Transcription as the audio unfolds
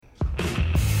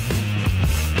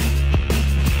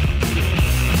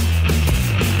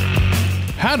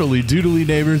Howdily doodly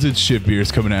neighbors, it's Ship Beers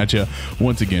coming at you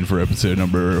once again for episode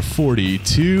number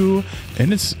 42.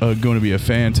 And it's going to be a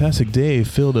fantastic day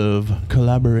filled of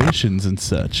collaborations and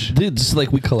such. Dude, just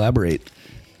like we collaborate.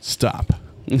 Stop.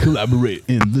 Collaborate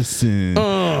and listen.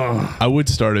 I would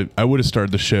have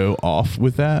started the show off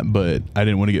with that, but I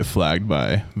didn't want to get flagged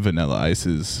by Vanilla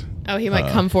Ice's. Oh, he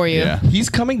might come for you. Yeah, He's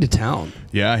coming to town.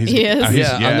 yeah, He is?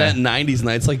 On that 90s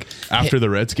night. It's like after the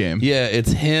Reds game. yeah,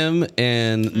 it's him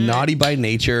and Naughty by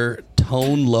Nature,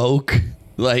 Tone Loc.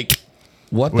 Like,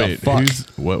 what Wait, the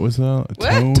fuck? what was that?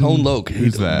 What? Tone Loc.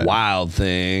 Who's that? Wild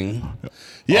Thing.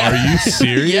 Are you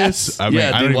serious? Yes. I mean,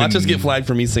 yeah, I dude, don't watch even- us get flagged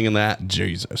for me singing that.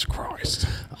 Jesus Christ.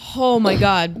 Oh my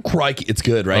God. Crikey, it's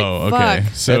good, right? Oh, okay.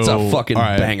 Fuck. So That's a fucking all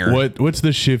right, banger. What's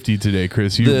the shifty today,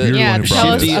 Chris? You're the Yeah, one who tell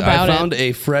brought us this. about I it. found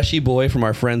a freshie boy from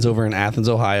our friends over in Athens,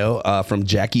 Ohio, from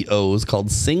Jackie O's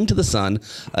called Sing to the Sun,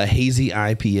 a hazy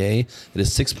IPA. It is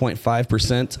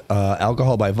 6.5%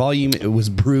 alcohol by volume. It was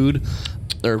brewed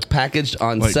or packaged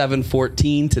on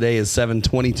 7/14. Today is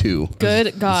 7/22.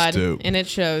 Good God. dope. And it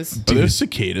shows. Are there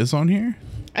cicadas on here?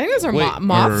 I think those are Wait,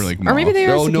 moths. or like Or maybe they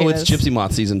are Oh, no, cicadas. it's Gypsy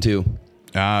Moth season 2.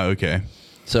 Ah, okay.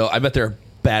 So I bet they're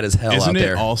bad as hell Isn't out it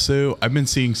there. also? I've been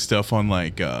seeing stuff on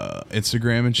like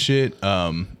Instagram and shit.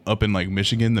 Up in like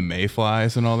Michigan, the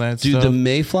mayflies and all that Dude, stuff. the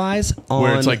mayflies on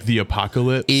where it's like the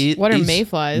apocalypse. What are is-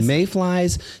 mayflies?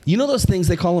 Mayflies. You know those things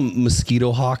they call them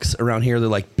mosquito hawks around here? They're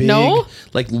like big, No.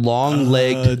 like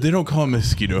long-legged. They don't call them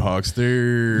mosquito hawks.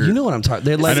 They're You know what I'm talking?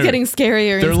 They're like It's getting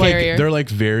scarier and scarier. they're like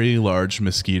very large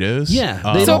mosquitoes.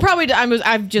 Yeah, they so don't- probably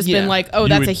I've just Yeah. been like, oh, You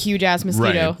that's would- a huge ass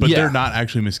mosquito. right, but Yeah. they're not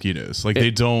actually mosquitoes. Like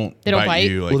they don't bite?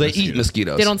 you. Like well, they eat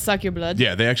mosquitoes. They don't suck your blood.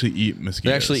 Yeah, they actually eat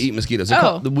mosquitoes. They actually eat mosquitoes.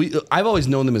 Oh. I've always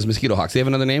known them as mosquito hawks. They have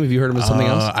another name. Have you heard of them as something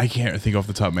else? I can't think off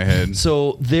the top of my head.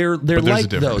 So they're But there's a like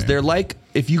different those. name. They're like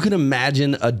if you can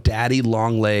imagine a daddy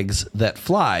long legs that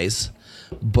flies,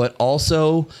 but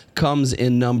also comes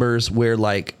in numbers where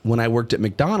like when I worked at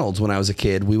McDonald's when I was a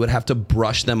kid, we would have to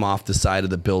brush them off the side of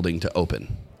the building to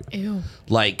open. Ew.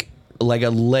 Like a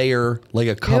layer, like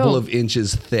a couple Ew. of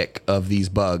inches thick of these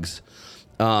bugs.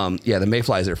 Yeah, the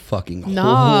mayflies are fucking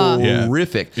Nah. Yeah.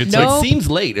 horrific. It's No. It seems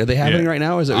late. Are they happening right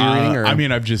now? Or is it what you're reading? Or? I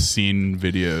mean, I've just seen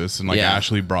videos, and like Yeah.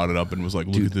 Ashley brought it up and was like,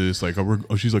 "Look at this!" Like,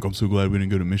 she's like, "I'm so glad we didn't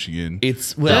go to Michigan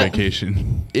it's for well,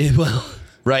 vacation." well,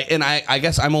 right. And I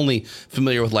guess I'm only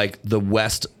familiar with like the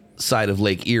west side of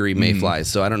Lake Erie mayflies,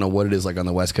 so I don't know what it is like on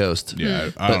the west coast. Yeah,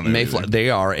 I but don't know mayfly, either. they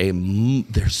are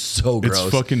they're so It's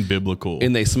gross. fucking biblical.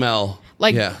 And they smell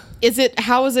Like, yeah.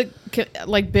 how is it,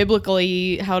 like,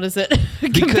 biblically, how does it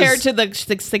compare to the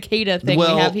cicada thing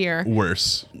Well, we have here?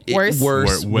 worse, Worse?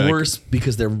 Worse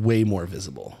because they're way more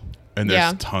visible. and there's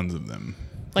Yeah. tons of them.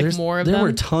 Like, more of there them?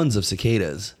 were tons of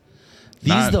cicadas. These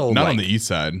Not, though, not like, on the east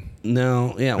side.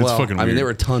 no, yeah. Well, fucking I mean, weird. there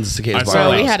were tons of cicadas. I by saw our Bro,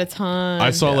 like- we house. had a ton.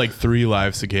 I saw like 3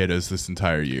 live cicadas this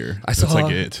entire year. I saw That's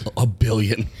like it. a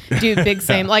billion. Dude, big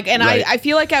same. Like, and Right. I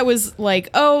feel like I was like,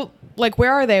 oh, like,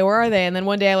 where are they? Where are they? And then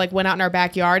one day I like went out in our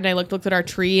backyard and I looked at our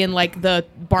tree and like the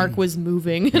bark was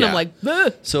moving. And Yeah. I'm like,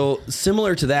 ugh. So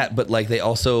similar to that, but like they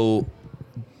also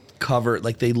cover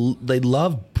like they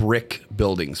love brick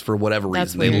buildings for whatever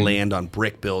That's reason. They weird. land on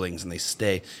brick buildings and they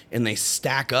stay and they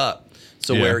stack up.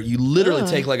 So Yeah. where you literally Ugh.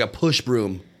 take like a push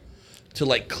broom to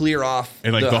like clear off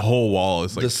And like the whole wall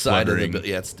is like the side of the fluttering.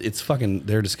 yeah, it's fucking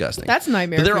they're disgusting. That's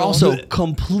nightmare But they're fuel. also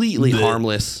completely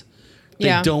harmless. They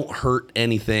Yeah. don't hurt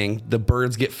anything. The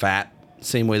birds get fat,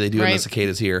 same way they do in the Right.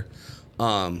 cicadas here.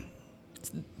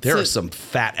 There So- are some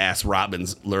fat ass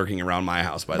robins lurking around my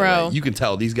house. By the Bro. way, you can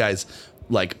tell these guys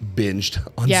like binged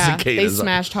on Yeah, cicadas. they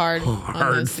smashed hard on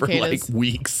those for like cicadas.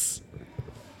 weeks.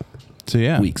 So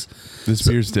yeah, Weeks. This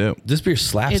beer's dope. This beer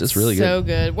slaps. It's It's really so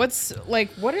good. good.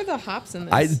 What are the hops in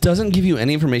this? It doesn't give you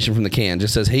any information from the can.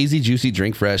 Just says hazy, juicy,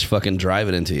 drink fresh. Fucking drive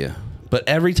it into you. But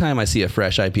every time I see a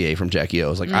fresh IPA from Jackie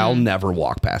O's, like I'll never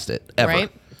walk past it ever. Right?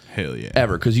 Hell yeah.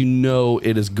 Ever, because you know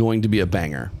it is going to be a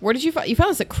banger. Where did you find? You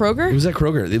found this at Kroger? It was at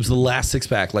Kroger. It was the last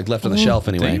 6-pack, like left on the shelf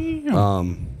anyway.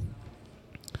 damn.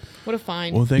 What a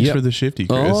find. Well, thanks Yep. for the shifty,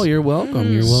 Chris. Oh, you're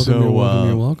welcome. You're welcome. So, you're welcome.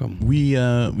 You're welcome. We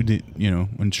did,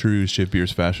 in true Ship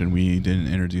Beers fashion, we didn't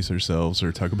introduce ourselves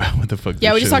or talk about what the fuck.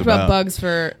 yeah, this we just show's talked about bugs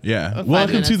for Yeah, 5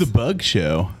 welcome to the minutes. Bug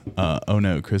Show. Oh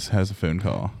no, Chris has a phone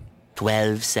call.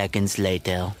 12 seconds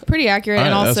later. Pretty accurate All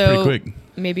and right, that's also pretty quick.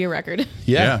 maybe a record.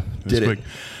 Yeah, it was did quick. it.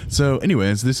 So,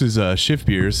 anyways, this is Shift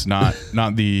Beers, not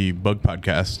the Bug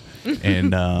Podcast,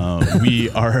 and we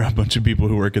are a bunch of people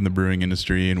who work in the brewing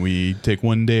industry, and we take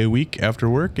one day a week after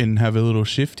work and have a little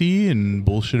shifty and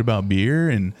bullshit about beer.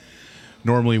 And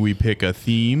normally we pick a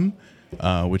theme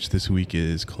which this week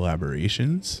is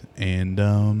collaborations. And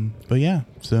but yeah,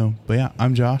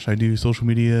 I'm Josh. I do social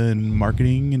media and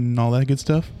marketing and all that good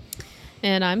stuff.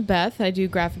 And I'm Beth. I do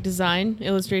graphic design,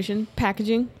 illustration,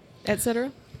 packaging,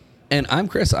 etc. And I'm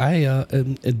Chris. I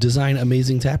design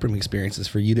amazing taproom experiences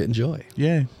for you to enjoy.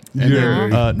 Yeah. And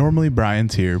then, normally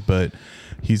Brian's here, but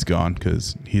he's gone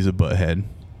because he's a butthead.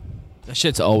 That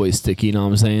shit's always sticky, you know what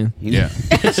I'm saying? Yeah.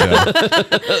 So,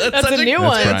 That's a new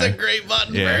one. That's That's a Brian. great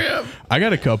button Yeah. for him. I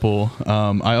got a couple.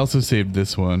 I also saved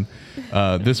this one.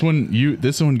 This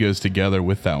one goes together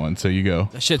with that one. So you go.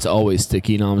 That shit's always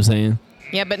sticky, you know what I'm saying?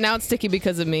 Yeah, but now it's sticky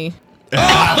because of me.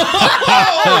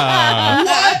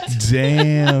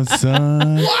 Damn,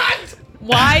 son.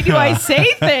 Why do I say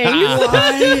things?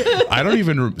 I don't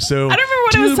even. So I don't remember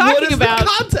what I was talking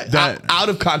about. That- out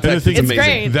of the context, thing- it's It's amazing.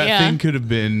 great. that yeah. thing could have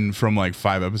been from like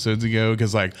 5 episodes ago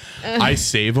because like I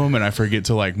save them and I forget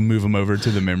to like move them over to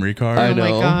the memory card. I Oh my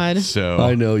know. god. So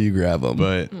I know you grab them.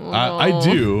 but I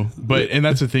do. But and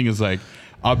that's the thing is like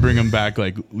I'll bring them back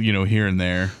like here and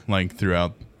there like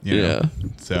throughout. Yeah.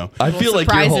 So I feel like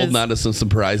surprises. you're holding on to some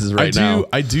surprises right now.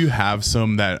 I do have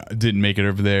some that didn't make it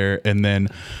over there, and then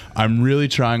I'm really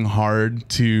trying hard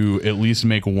to at least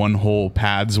make one whole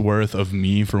pad's worth of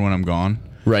me for when I'm gone.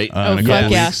 Right. Oh, in a fuck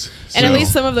couple yeah. weeks. And at So-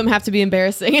 least some of them have to be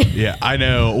embarrassing. Yeah, I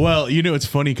know. Well, it's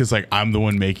funny because like I'm the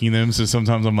one making them, so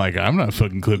sometimes I'm like, I'm not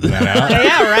fucking clipping that out.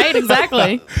 Yeah, right?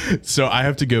 Exactly. So I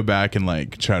have to go back and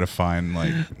like try to find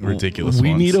like ridiculous We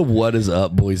ones. need a what is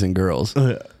up, boys and girls.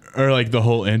 or like the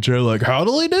whole intro, like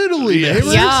howdly doodly.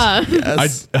 neighbors. Yeah.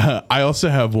 Yes. I also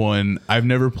have one. I've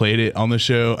never played it on the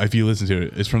show. If you listen to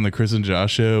it, it's from the Chris and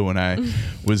Josh show when I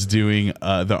was doing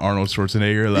the Arnold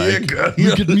Schwarzenegger. Like,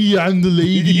 look at me, I'm the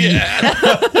lady.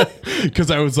 Yeah.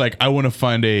 Because I was like, I want to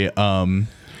find a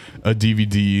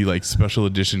DVD like special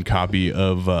edition copy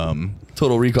of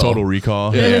Total Recall. Total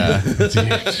Recall. Yeah. Dude.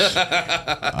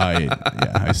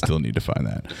 I still need to find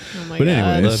that. Oh my But god.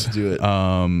 anyways, Let's do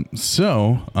it.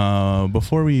 So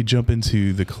before we jump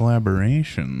into the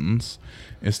collaborations,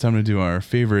 it's time to do our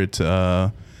favorite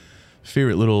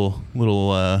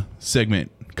little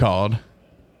segment called.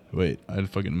 Wait, I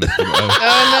fucking missed it.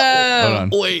 Oh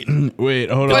Hold on. Wait,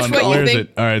 hold Push on. what you Where is think.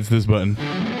 it? All right, it's this button.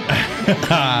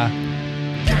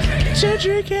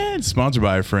 Sponsored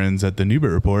by our friends at the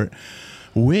Newbert Report,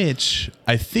 which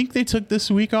I think they took this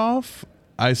week off.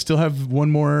 I still have one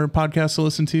more podcast to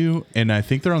listen to, and I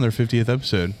think they're on their 50th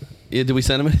episode. Yeah, did we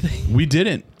send him anything? We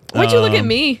didn't. no. Why'd you look at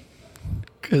me?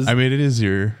 Because I mean, it is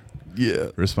your yeah,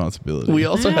 responsibility. we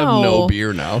also have Ow. no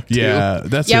beer now. Too. yeah,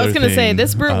 that's Yeah, I the was other gonna say thing.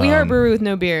 this brew. We are a brewery with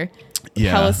no beer.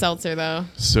 Yeah. Hella seltzer though.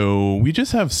 So we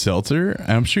just have seltzer.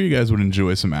 And I'm sure you guys would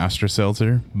enjoy some Astra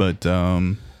seltzer, but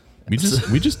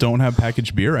we just don't have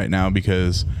packaged beer right now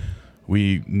because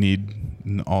we need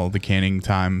all the canning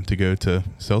time to go to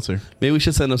seltzer. Maybe we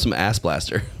should send him some Ass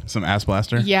Blaster. Some Ass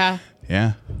Blaster. Yeah,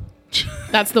 Yeah.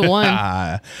 that's the one.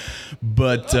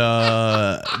 But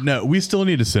no, we still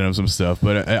need to send them some stuff.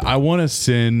 But I want to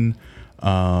send.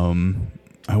 I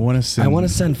want to send. I want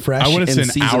to send fresh. I want to and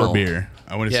send seasonal. our beer.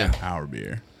 I want to Yeah. send our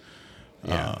beer.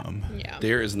 Yeah. Yeah,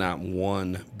 There is not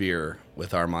one beer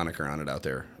with our moniker on it out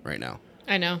there right now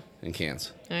I know. in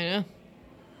cans, I know.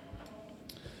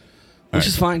 which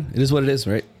is fine. It is what it is,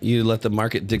 right? You let the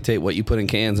market dictate what you put in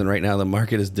cans, and right now the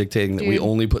market is dictating that we Dude.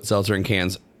 only put seltzer in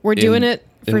cans. We're doing it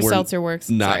and for we're Seltzer Works.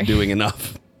 Not Sorry. doing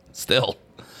enough still.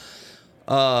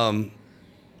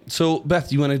 So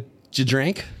Beth, you want to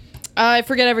drink? I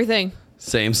forget everything.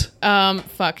 Sames.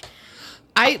 Fuck.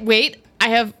 I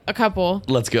have a couple.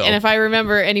 Let's go. And if I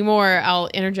remember any more, I'll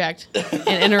interject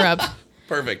and interrupt.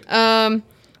 Perfect.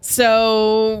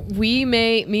 So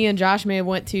me and Josh may have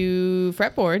went to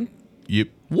Fretboard Yep.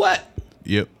 what?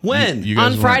 Yep. When? You guys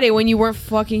on weren't- Friday when you weren't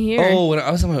fucking here. Oh, when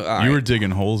I was on my, You were digging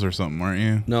holes or something, weren't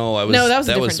you? no, I was. No, that was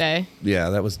a different day.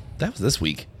 Yeah, that was this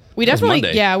week. we That was definitely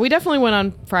Monday. we definitely went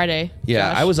on Friday.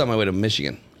 Yeah, Josh. I was on my way to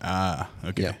Michigan. Ah,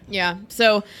 okay. Yeah. Yeah.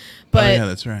 So, Oh, but yeah,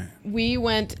 that's right. we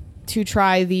went to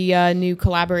try the new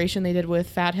collaboration they did with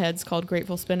Fatheads called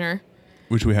Grateful Spinner.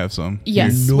 Which we have some.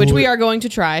 Yes, know which we it. are going to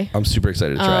try. I'm super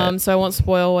excited to try it. So I won't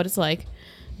spoil what it's like,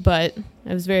 but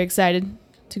I was very excited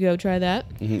to go try that.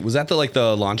 Mhm. Was that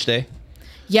the launch day?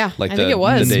 Yeah, Like I think it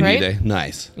was, the debut right? day.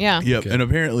 Nice. Yeah. Yep. And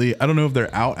apparently, I don't know if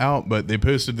they're out, but they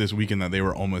posted this weekend that they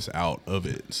were almost out of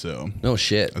it. So No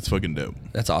shit. that's fucking dope.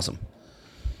 That's awesome.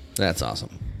 That's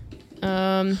awesome.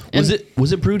 And Was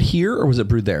it brewed here or was it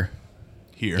brewed there?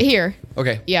 Here. here?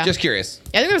 Okay. Yeah. Just curious.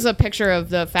 I think there's a picture of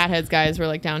the Fatheads guys were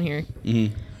like down here.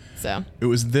 Mm-hmm. So It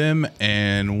was them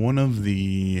and one of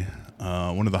the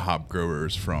hop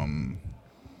growers from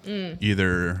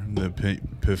either the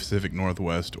Pacific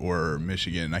Northwest or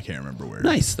Michigan. I can't remember where.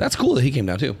 Nice. That's cool that he came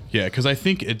down too. Yeah, because I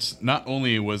think it's not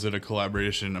only was it a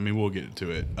collaboration. I mean, we'll get to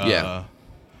it. Yeah.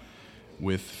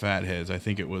 With Fatheads, I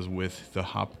think it was with the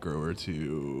hop grower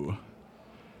too.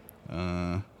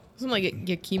 Something like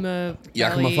Yakima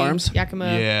Yakima Valley, Farms?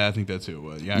 Yakima. Yeah, I think that's who it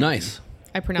was. Yeah. Nice.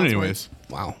 I But pronounce anyways, words.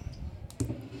 Wow.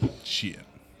 shit.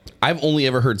 I've only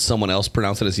ever heard someone else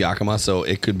pronounce it as Yakima, so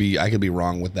I could be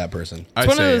wrong with that person. It's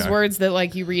one of those words that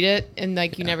like you read it and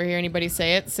like you never hear anybody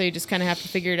say it, so you just kind of have to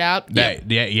figure it out.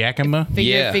 Yakima.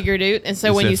 Figure it out. And so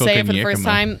It's when a you say it for the fucking first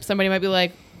Yakima. time, somebody might be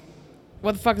like,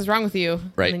 "What the fuck is wrong with you?"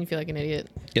 Right. And then you feel like an idiot.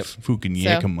 Yep. Fucking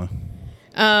Yakima.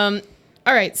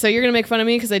 All right, so you're gonna make fun of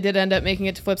me because I did end up making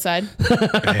it to Flipside.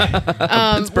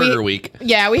 It's Burger Week.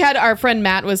 Yeah, we had our friend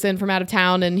Matt was in from out of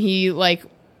town, and he like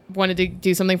wanted to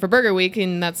do something for Burger Week,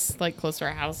 and that's like close to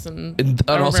our house, and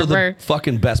Also the where-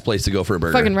 fucking best place to go for a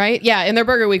burger. fucking right. Yeah, and their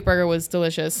Burger Week burger was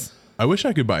delicious. I wish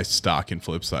I could buy stock in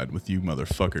Flipside with you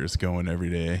motherfuckers going every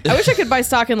day. I wish I could buy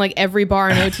stock in like every bar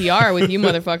in OTR with you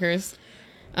motherfuckers.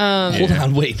 Hold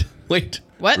on, wait.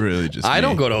 What? Really, just I me.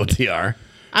 don't go to OTR.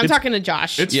 I'm talking to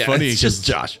Josh. It's Yeah, funny. it's just 'cause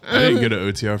Josh. I didn't go to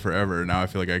OTR forever. Now I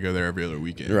feel like I go there every other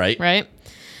weekend. Right. right?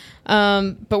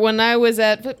 But when I was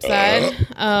at Flipside,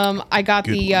 I got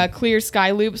Good the one. Clear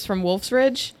Sky Loops from Wolf's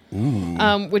Ridge,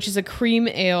 which is a cream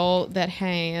ale that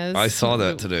has. I saw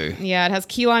that today. Yeah, it has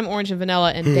key lime, orange, and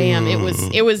vanilla, and damn,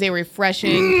 it was a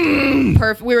refreshing.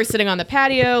 We were sitting on the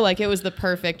patio, like it was the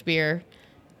perfect beer.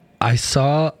 I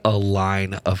saw a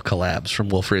line of collabs from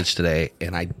Wolf Ridge today,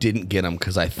 and I didn't get them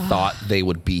because I thought they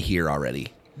would be here already.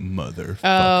 Motherfucker.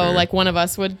 Oh, like one of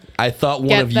us would. I thought one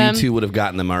Get of them. you two would have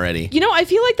gotten them already. You know, I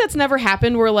feel like that's never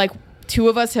happened where like two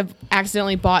of us have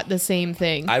accidentally bought the same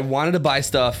thing. I wanted to buy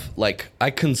stuff, like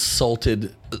I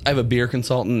consulted. I have a beer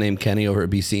consultant named Kenny over at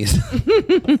BC's.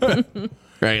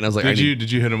 Right, and I was like,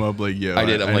 Did you hit him up like, yo? I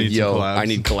did. I'm like, need some yo, collabs? I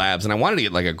need collabs, and I wanted to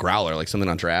get like a growler, like something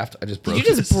on draft. I just broke. Did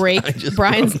you just this. break I just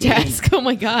Brian's broke it. desk? Oh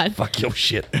my god! Fuck your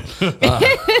shit,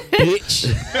 bitch.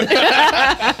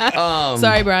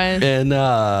 Sorry, Brian.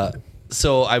 And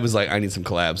so I was like, I need some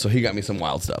collabs. So he got me some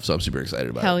wild stuff. So I'm super excited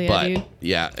about Hell it. yeah, but dude.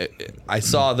 yeah, I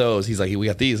saw those. He's like, we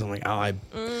got these. I'm like,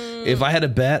 if I had a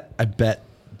bet, I bet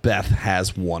Beth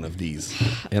has one of these,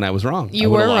 and I was wrong. You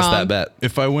I would've were lost wrong. that bet.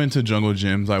 If I went to Jungle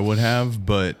Gyms, I would have,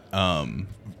 but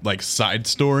like side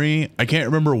story, I can't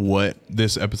remember what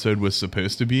this episode was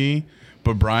supposed to be,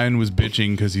 but Brian was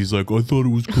bitching because he's like, I thought it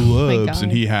was collabs, God.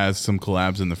 and he has some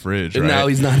collabs in the fridge, And right? now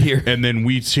he's not here And then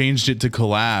we changed it to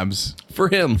collabs for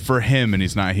him, for him, and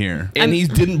he's not here. and he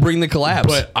didn't bring the collabs.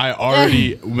 But I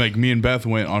already, like, me and Beth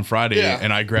went on Friday, Yeah.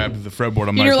 and I grabbed the fretboard.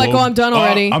 I'm You're like, well, oh, I'm done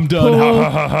already. I'm done. Ha,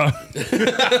 ha, ha,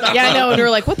 ha. Yeah, I know. And we were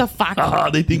like, what the fuck?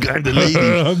 they think I'm the lady.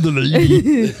 I'm the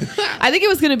lady. I think it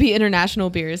was going to be international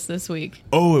beers this week.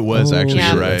 Oh, it was actually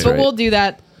Yeah, right. but we'll do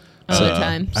that another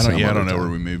time. I don't. Some Yeah, I other don't know time. where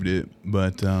we moved it,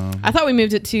 but I thought we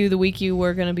moved it to the week you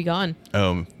were going to be gone.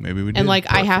 oh, maybe we did. And like,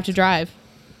 I have to drive.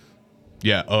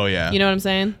 Yeah. Oh, yeah. You know what I'm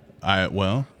saying?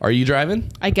 Well, Are you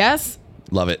driving? I guess.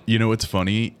 Love it. you know what's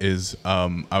funny is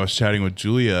I was chatting with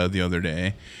Julia the other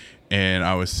day, and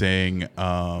I was saying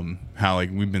how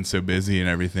like we've been so busy and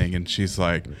everything, and she's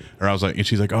like, or I was like, and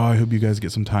she's like, oh, I hope you guys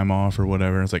get some time off or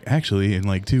whatever. I was like, actually, in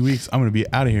like 2 weeks, I'm gonna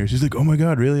be out of here. She's like, oh my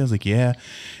god, really? I was like, yeah.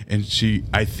 And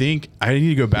I think I need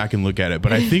to go back and look at it,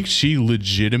 but I think she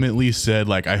legitimately said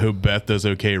like, I hope Beth does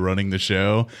okay running the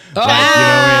show. Like, you know what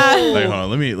I mean? Like, hold on,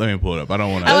 let me pull it up. I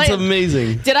don't want to. like- That's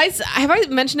amazing. Have I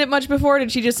mentioned it much before? Or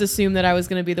did she just assume that I was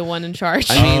going to be the one in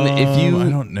charge? I mean, if you, I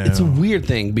don't know. It's a weird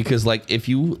thing because, like,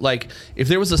 if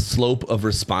there was a slope of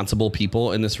responsible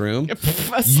people in this room,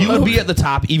 you would be at the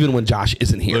top even when Josh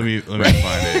isn't here. Let me find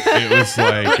it. It was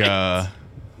like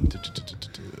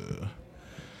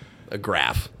a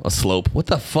graph, a slope. What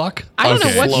the fuck? I don't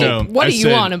know what I are you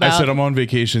said- on about? I said I'm on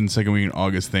vacation second week in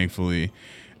August, thankfully.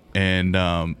 And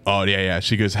oh yeah.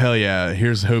 She goes, hell yeah.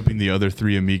 Here's hoping the other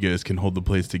three amigos can hold the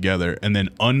place together. And then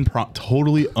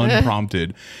totally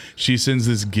unprompted, she sends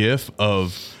this GIF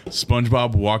of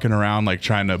SpongeBob walking around like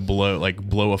trying to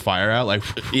blow a fire out, like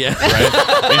Yeah.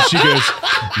 right. And she goes,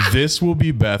 "This will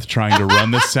be Beth trying to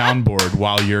run the soundboard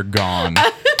while you're gone."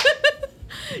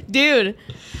 Dude,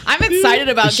 I'm excited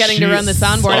about getting to run the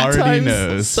soundboard. already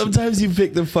knows. Sometimes you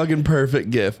pick the fucking perfect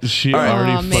gift. She All right.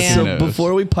 already Oh, fucking man. So knows.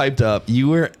 before we piped up, you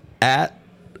were at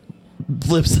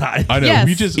Flipside. I know Yes.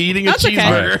 we just eating a That's okay.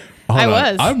 cheeseburger. Hold I on.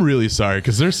 was. I'm really sorry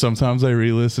because there's sometimes I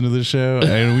re-listen to the show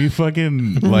and we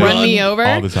fucking like Run me over?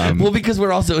 all the time. Well, because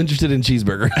we're also interested in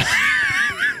cheeseburgers.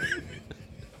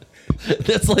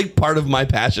 That's like part of my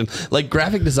passion. Like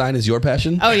graphic design is your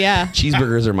passion. Oh yeah,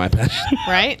 Cheeseburgers are my passion.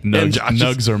 right.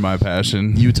 Nugs are my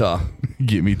passion. Utah.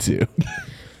 Get me too.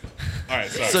 All right,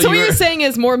 sorry. So what you're saying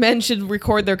is more men should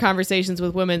record their conversations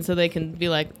with women so they can be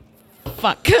like,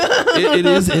 fuck. It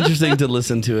is interesting to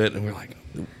listen to it, and we're like,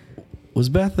 was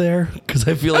Beth there? Because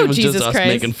I feel like Oh, it was Jesus just us Christ.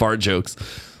 making fart jokes.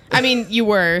 I mean, you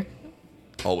were.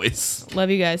 Always. Love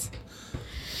you guys.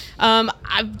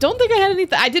 I don't think I had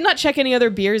anything. I did not check any other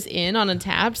beers in on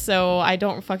Untapped, so I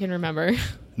don't fucking remember.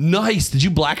 Nice. Did you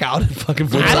black out at fucking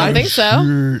Flipside? I don't think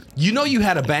so. You know you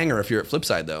had a banger if you're at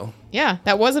Flipside, though. Yeah,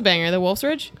 that was a banger. The Wolf's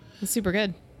Ridge was super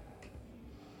good.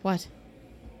 What?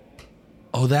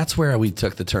 Oh, that's where we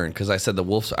took the turn, because I said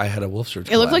I had a Wolf's Ridge.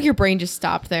 It looked collab. like your brain just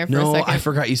stopped there for a No, second. I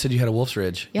forgot you said you had a Wolf's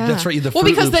Ridge. Yeah. That's right. The well,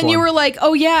 Fruit because Loops then you one. were like,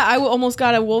 "Oh yeah, I almost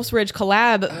got a Wolf's Ridge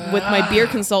collab with my beer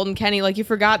consultant Kenny." Like you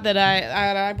forgot that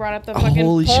I brought up the fucking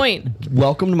Holy point. shit.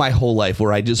 Welcome to my whole life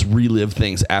where I just relive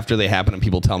things after they happen and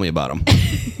people tell me about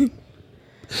them.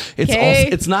 Okay.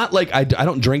 It's not like I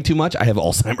don't drink too much. I have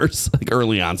Alzheimer's, like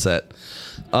early onset.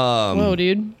 Whoa,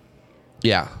 dude.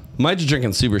 Yeah. My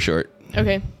drinking super short.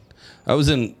 Okay. I was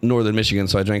in northern Michigan,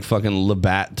 so I drank fucking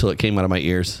Labatt till it came out of my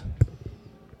ears.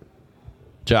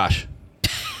 Josh.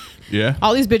 Yeah,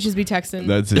 All these bitches be texting.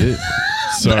 that's it.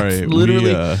 Sorry,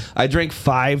 Literally, we, I drank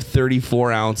 5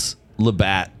 34-ounce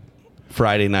Labatt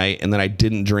Friday night, and then I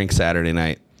didn't drink Saturday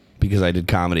night because I did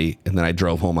comedy, and then I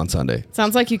drove home on Sunday.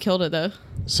 Sounds like you killed it though.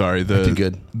 sorry. did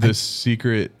good. The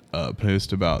secret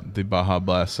post about the Baja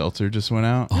Blast seltzer just went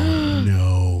out. Oh,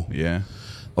 no. Yeah,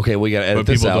 Okay, we got to edit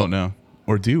but this people out. don't know,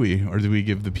 or do we? Or do we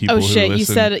give the people Oh who shit, listen you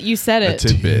said it. You said a it.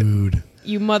 tidbit? Dude.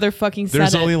 You motherfucking said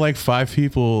There's it. only like 5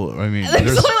 people. I mean,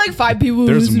 There's only like 5 people. who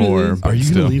there's listen to more. this. but Are you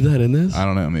still, going to leave that in this? I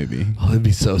don't know. Maybe Oh, that'd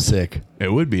be so sick.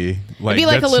 it would be like It'd be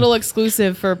like a that's- little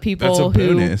exclusive for people That's a who.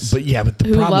 bonus. But yeah, but the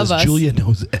Who problem love is us. Julia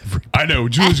knows everything. I know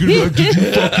Julia's gonna be like, "Did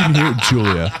you fucking hear it,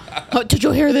 Julia?" Oh, did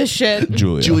you hear this shit?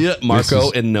 Julia, Marco, this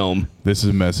is, and Gnome. this is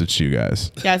a message to you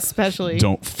guys. Yeah, especially.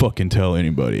 Don't fucking tell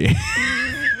anybody.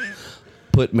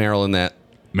 Put Meryl in that.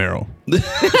 Meryl. Dude,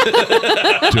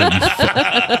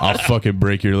 I'll fucking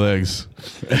break your legs.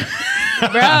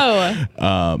 Bro.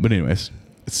 But anyways,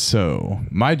 so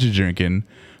my drinking.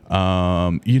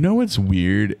 You know what's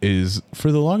weird is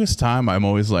for the longest time I'm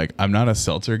always like, I'm not a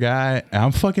seltzer guy. And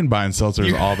I'm fucking buying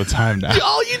seltzers all the time now.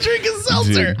 All you drink is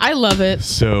seltzer. Dude. I love it.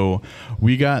 So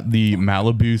we got the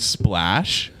Malibu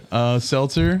Splash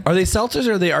seltzer. Are they seltzers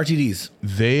or are they RTDs?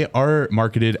 They are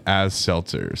marketed as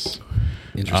seltzers.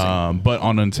 Interesting. But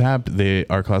on Untapped, they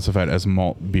are classified as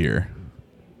malt beer,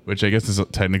 which I guess is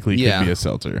technically Yeah. could be a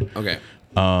seltzer. Okay.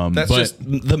 That's but- just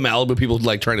the Malibu people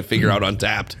like trying to figure out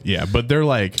Untapped. Yeah, but they're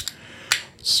like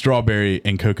strawberry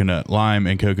and coconut, lime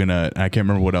and coconut. I can't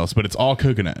remember what else, but it's all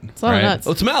coconut. It's a lot of nuts.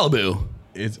 Oh, it's Malibu.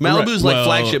 It's Malibu's like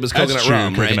flagship is that's coconut true,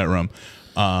 rum, right? coconut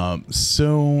rum.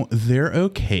 So they're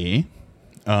okay.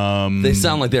 They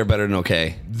sound like they're better than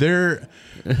okay.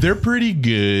 They're pretty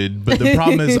good, but the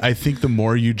problem is I think the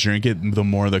more you drink it, the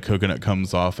more the coconut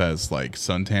comes off as like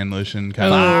suntan lotion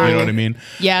kind of. You know what I mean?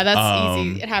 Yeah, that's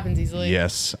easy. It happens easily.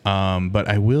 Yes. But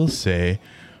I will say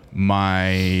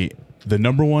the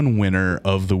number one winner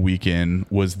of the weekend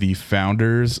was the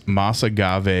Founders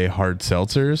Masagave hard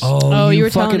seltzers. Oh, you were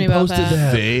telling fucking me about posted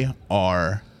that. They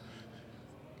are.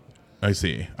 I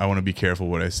see. I want to be careful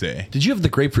what I say. Did you have the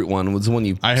grapefruit one? Was the one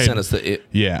you I had- sent us the it?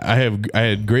 Yeah, I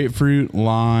had grapefruit,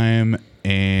 lime,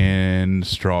 and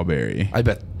strawberry. I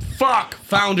bet. Fuck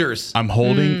Founders. I'm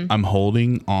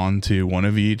holding on to one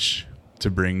of each to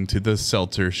bring to the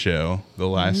seltzer show, the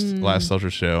last seltzer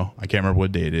show. I can't remember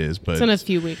what date it is, but It's in a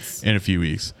few weeks. in a few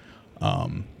weeks.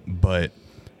 But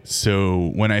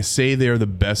so when I say they're the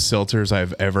best seltzers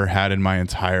I've ever had in my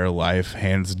entire life,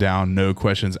 hands down, no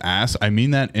questions asked, I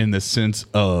mean that in the sense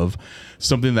of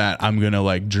something that I'm gonna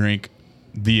like drink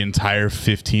the entire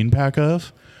 15 pack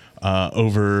of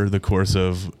over the course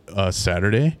of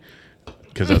Saturday,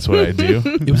 because that's what I do.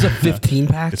 It was a 15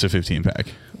 pack. It's a 15 pack.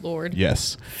 Lord.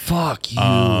 Yes. Fuck you.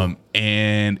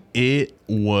 And it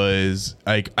was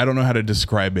like, I don't know how to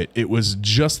describe it. It was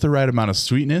just the right amount of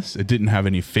sweetness. It didn't have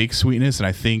any fake sweetness. And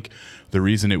I think the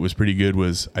reason it was pretty good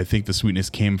was I think the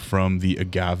sweetness came from the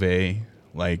agave.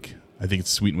 Like, I think it's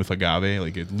sweetened with agave.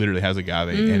 Like, it literally has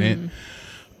agave in it.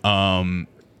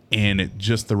 And it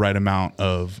just the right amount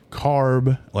of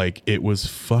carb. Like, it was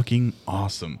fucking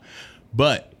awesome.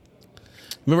 But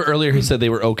Remember earlier he said they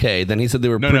were okay. Then he said they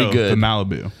were pretty the good.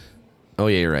 Malibu. Oh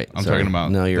yeah, you're right. I'm Sorry. talking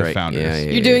about no, you're the right. Founders.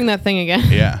 Yeah, You're doing that thing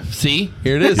again. Yeah. See,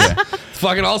 here it is. It's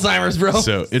fucking Alzheimer's, bro.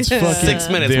 So it's fucking 6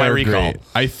 minutes. they My are recall. great.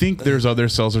 I think there's other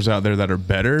seltzers out there that are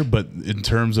better, but in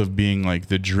terms of being like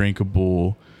the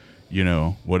drinkable, you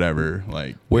know, whatever.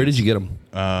 Like Where did you get them?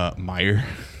 Meyer.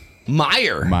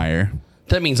 Meyer.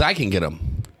 That means I can get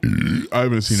them. I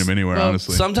haven't seen him anywhere, Well,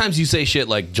 honestly. Sometimes you say shit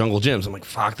like Jungle Gyms. I'm like,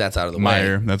 fuck, that's out of the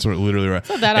Meyer. way. That's what literally right.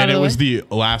 not that out And of it the was way.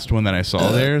 the last one that I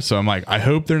saw there. So I'm like, I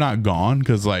hope they're not gone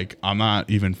because like I'm not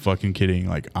even fucking kidding.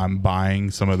 Like I'm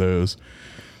buying some of those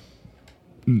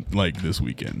like this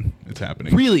weekend. It's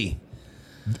happening. Really?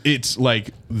 It's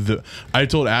like I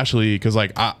told Ashley because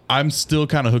like I'm still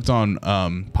kind of hooked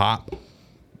on pop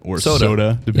or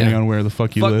soda, depending Yeah. on where the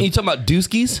fuck you Fuck, live. you talking about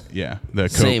Dooskies? Yeah, the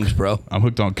Coke. Sames, bro. I'm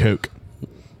hooked on Coke.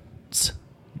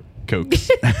 Cokes.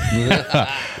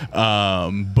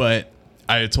 But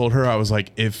I told her I was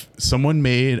like, if someone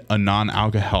made a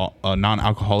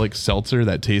non-alcoholic seltzer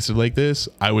that tasted like this,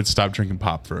 I would stop drinking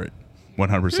pop for it.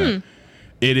 100%.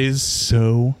 It is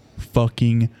so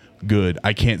fucking good.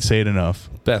 I can't say it enough.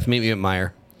 Beth, meet me at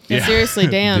Meyer. Yeah, seriously,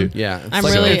 damn. Dude. Yeah. it's I'm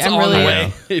like- really- it's I'm on really- the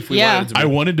way. If we Yeah. wanted to be. I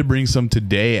wanted to bring some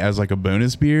today as like a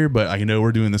bonus beer, but I know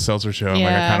we're doing the seltzer show. I'm like, I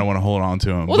Yeah. kind of want to hold on to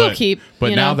them. Well, they'll keep, But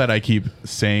you now know. that I keep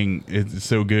saying it's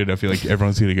so good, I feel like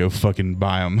everyone's going to go fucking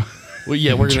buy them. Well,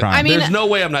 yeah, we're gonna. Trying. I mean- there's no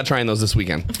way I'm not trying those this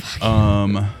weekend.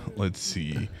 Let's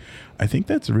see. I think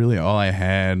that's really all I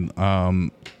had.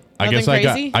 I Nothing guess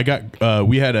crazy? I got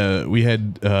we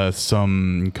had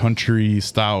some country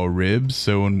style ribs.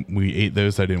 So when we ate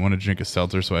those, I didn't want to drink a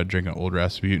seltzer, so I drank an Old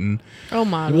Rasputin. Oh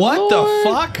my What Lord. the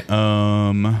fuck?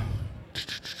 Um,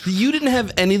 You didn't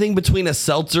have anything between a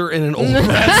seltzer and an old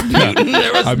Rasputin.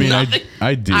 There was I mean, nothing.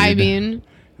 I did. I mean,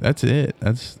 that's it.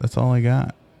 That's all I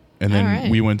got. And then All right.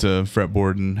 we went to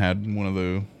Fretboard and had one of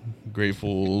the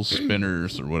Grateful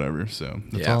spinners or whatever. So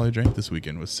that's Yeah. all I drank this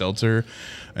weekend was seltzer,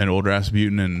 an Old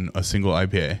Rasputin, and a single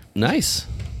IPA. Nice.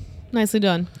 nicely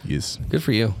done. Yes. Good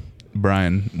for you.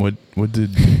 Brian, what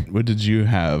did you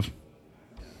have?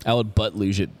 I would butt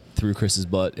luge it through Chris's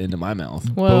butt into my mouth.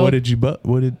 But Well, what did you what?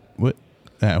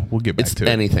 We'll get back It's to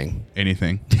anything. it.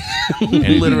 Anything.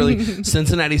 Anything. Literally,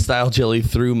 Cincinnati style jelly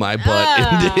through my butt.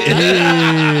 Ah.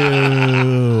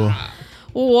 Ew.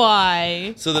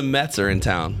 why? So the Mets are in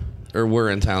town, or were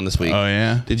in town this week. Oh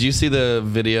yeah. Did you see the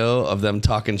video of them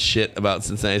talking shit about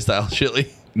Cincinnati style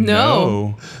chili?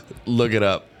 No. Look it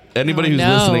up. Anybody Oh, who's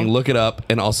no. listening, look it up,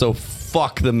 and also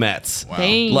fuck the Mets. Wow.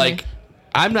 Dang. Like,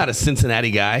 I'm not a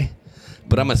Cincinnati guy,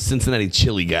 but I'm a Cincinnati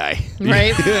chili guy.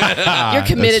 Right? You're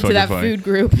committed to fucking that funny. food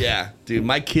group. Yeah, dude,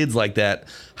 my kids like that.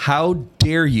 How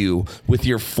dare you, with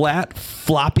your flat,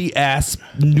 floppy ass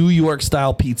New York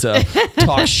style pizza,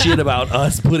 talk shit about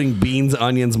us putting beans,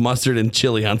 onions, mustard, and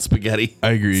chili on spaghetti?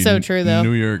 I agree. So true, though.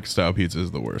 New York style pizza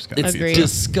is the worst kind It's of Agreed. pizza.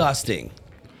 disgusting.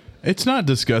 It's not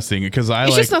disgusting because I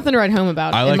It's like just nothing to write home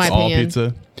about, I in my like all opinion.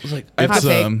 pizza. It's like It's Hot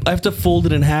take. I have to fold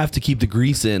it in half to keep the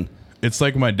grease in. it's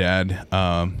like my dad.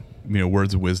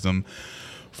 Words of wisdom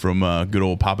from good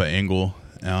old Papa Engel.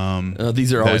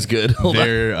 These are always good. Hold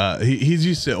on. He's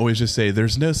used to always just say,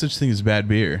 "There's no such thing as bad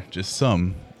beer. Just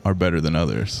some are better than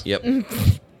others." Yep. You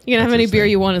can have any beer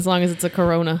you want as long as it's a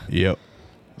Corona. Yep.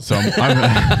 So I'm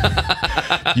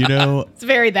It's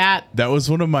very that. that was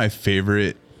one of my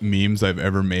favorite memes I've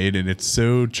ever made, and it's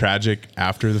so tragic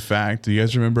after the fact. Do you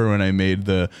guys remember when I made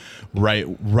the right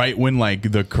when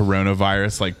like the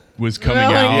coronavirus like was coming Oh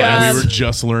my out God. and we were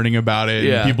just learning about it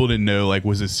Yeah. and people didn't know like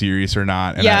was it serious or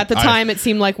not? And Yeah, I- at the I- time, it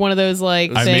seemed like one of those like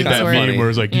I things made that where meme where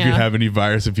it's like you Yeah. can have any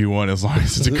virus if you want as long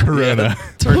as it's a corona.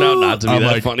 Turned out not to be I'm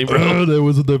that like, funny, bro. "Oh, that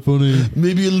wasn't that funny.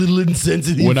 Maybe a little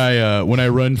insensitive. When I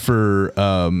run for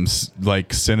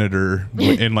like senator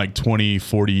in like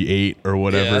 2048 or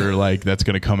whatever, Yeah. like that's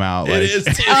gonna come out. it Like, is.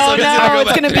 Too. Oh Somebody's no, go it's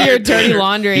back gonna to be your your dirty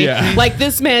laundry. Yeah. Like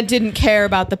this man didn't care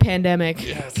about the pandemic.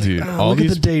 dude, Oh, all look at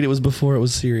these the date. It was before it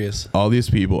was serious. all these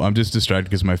people. I'm just distracted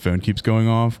because my phone keeps going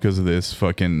off because of this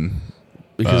fucking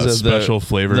Because of special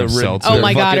flavor of seltzer. Oh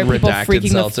my god, are fucking people redacted freaking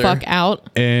seltzer. the fuck out?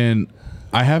 And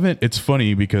I haven't. It's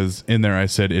funny because in there I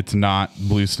said it's not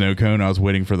blue snow cone. I was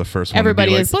waiting for the first one.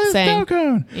 Everybody to be is like, blue saying- snow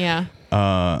cone. Yeah.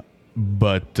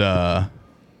 But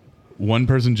one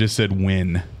person just said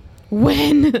win.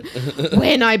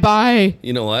 When I buy.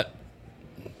 You know what?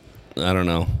 I don't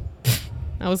know.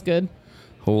 That was good.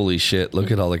 Holy shit. Look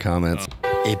at all the comments.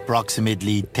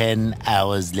 Approximately 10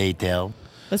 hours later.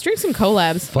 Let's drink some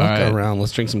collabs. Fuck All right. around.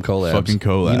 Let's drink some collabs. Fucking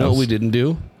collabs. You know what we didn't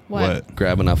do? What?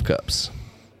 Grab enough cups.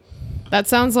 That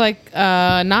sounds like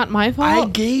not my I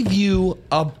fault. gave you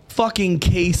a fucking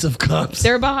case of cups.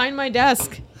 They're behind my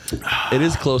desk. It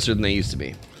is closer than they used to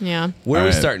be. Yeah. Where are we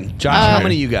All right. starting? Josh, how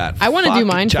many you got? I wanna do Fuck,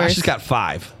 mine Josh first. has got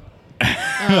 5.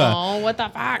 Oh, what the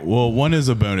fuck? Well, one is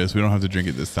a bonus. We don't have to drink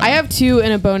it this time. I have 2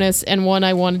 in a bonus and one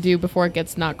I want to do before it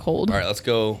gets not cold. All right, let's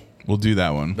go. We'll do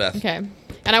that one. Beth. Okay.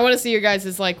 And I want to see your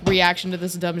guys' like reaction to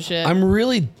this dumb shit. I'm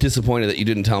really disappointed that you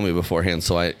didn't tell me beforehand,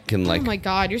 so I can oh my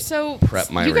god, you're so prep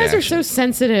my You guys are so reaction.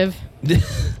 sensitive.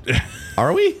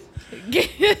 Are we?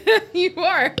 You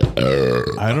are.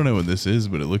 I don't know what this is,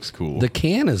 but it looks cool. The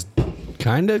can is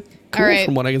kind of cool All right.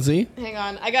 from what I can see. Hang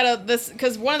on, I gotta this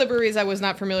because one of the breweries I was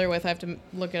not familiar with. I have to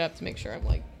look it up to make sure I'm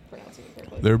like pronouncing it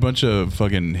correctly. They're a bunch of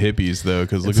fucking hippies though,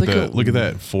 because look It's at like that. a- Look at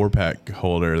that 4-pack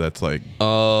holder. That's like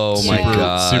Oh my Yeah.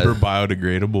 god. super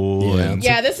biodegradable.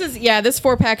 Yeah. And This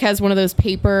 4-pack has one of those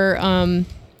paper. I mean,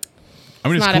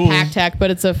 It's it's not cool. a pack tech, but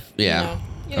it's a Yeah.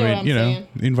 You know I what mean, I'm you know, saying.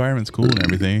 the environment's cool and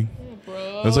everything. Bro.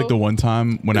 That was like the one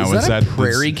time when I Is was that at a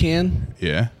prairie This, can?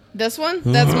 yeah. This one?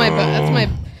 That's my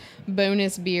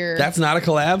bonus beer. That's not a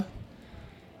collab?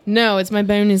 no, it's my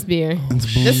bonus beer.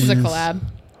 This is a collab.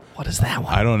 What is that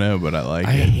one? I don't know, but I like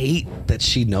I it. hate that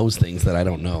she knows things that I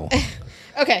don't know.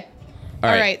 Okay. All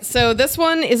All right. right. So this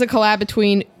one is a collab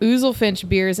between Ouzelfinch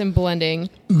Beers and Blending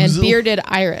and Ouzel? Bearded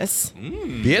Iris,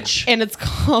 Bitch. and it's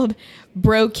called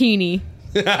Brokini.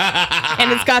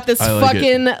 And it's got this I like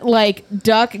fucking like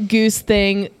duck goose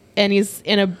thing, and he's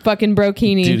in a fucking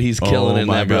brokini. Dude, he's killing Oh it in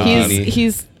my that God. bikini.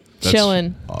 he's That's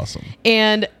chilling. Awesome.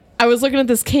 And I was looking at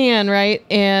this can, right?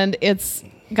 And it's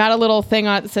got a little thing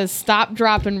on it that says "Stop,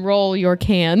 drop, and roll your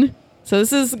can." So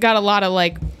this has got a lot of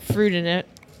like fruit in it.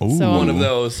 Ooh. So One of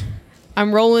those.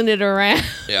 I'm rolling it around.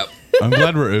 Yep. I'm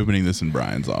glad we're opening this in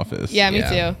Brian's office. Yeah, me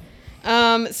Yeah.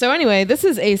 too. So anyway, this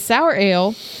is a sour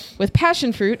ale with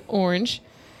passion fruit, orange,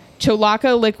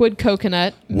 Cholaka liquid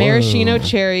coconut, maraschino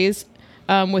cherries,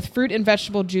 with fruit and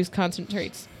vegetable juice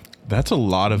concentrates, That's a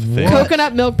lot of things.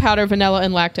 coconut milk powder, vanilla,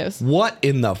 and lactose. What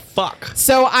in the fuck?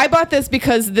 So I bought this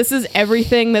because this is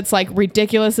everything that's like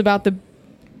ridiculous about the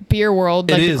beer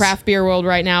world, It like the is. craft beer world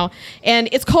right now, and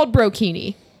it's called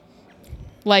Brokini.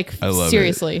 Like I love it.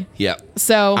 seriously. Yep.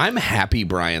 So I'm happy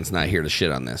Brian's not here to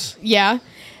shit on this. yeah.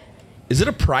 Is it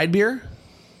a Pride beer?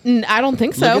 I don't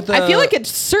think so. Look at I feel the- like it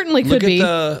certainly could Look be.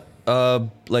 at the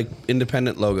like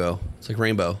independent logo. It's like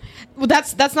rainbow. Well,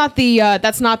 that's not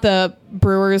the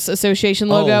Brewers Association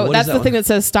logo. what is That's that the thing one? that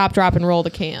says "Stop, drop, and roll the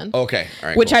can." Okay. All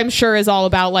right. which cool. I'm sure is all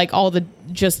about like all the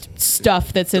just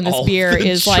stuff that's in this All beer the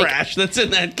is like. trash that's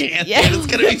in that can. Yeah, Dude, it's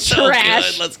gonna be so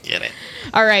trash. good. Let's get it.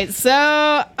 All right, so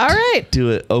all right, Do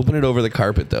it. Open it over the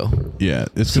carpet though. Yeah,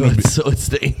 it's So gonna be. it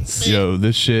stains. Yo,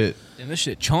 this shit. Damn, this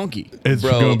shit chunky. It's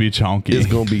Bro, gonna be chonky. It's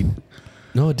gonna be.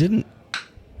 No, it didn't.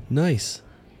 Nice.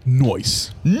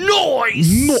 Nice.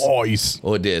 Nice. Nice.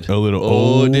 Oh, it did. A little-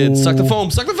 Oh, it did. oh. Suck the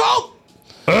foam. Suck the foam.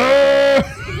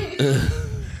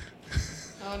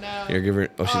 oh no, Here, give her.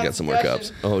 Oh, she's Oh, got it's some more gushing.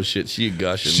 cups. Oh shit, she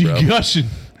gushing, She bro. gushing.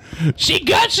 She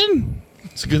gushing.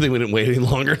 It's a good thing we didn't wait any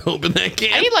longer to open that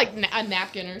can. I need like a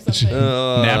napkin or something.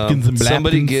 Napkins and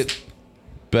Somebody blapkins. get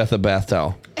Beth a bath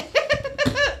towel.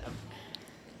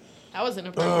 That was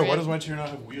inappropriate. my chair not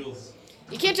have wheels?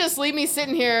 You can't just leave me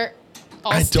sitting here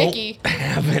all I sticky. don't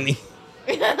have any.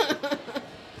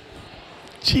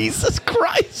 Jesus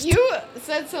Christ! You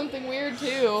said something weird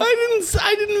too.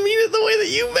 I didn't mean it the way that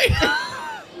you made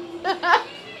it.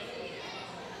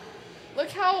 Look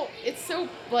how it's so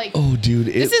like. Oh, dude,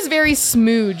 This is very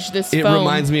smooge. This it foam.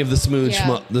 reminds me of the smooch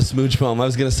Yeah. the smooch foam. I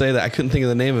was gonna say that I couldn't think of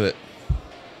the name of it.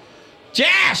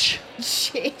 Josh.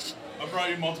 Jeez. I brought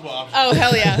you multiple options. Oh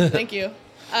hell yeah! Thank you.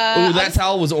 Oh, that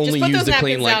towel was only put used those to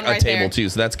clean napkins like down a right table there. too,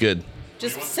 so that's good.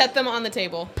 Just set them on the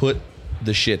table. Put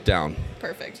the shit down.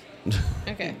 Perfect.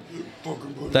 Okay.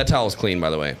 That towel's clean, by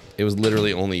the way. It was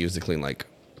literally only used to clean like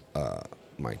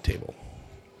my table.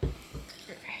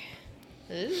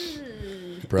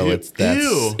 Bro, Ew.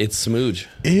 it's smooge.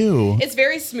 Ew. It's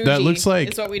very smoothie. That looks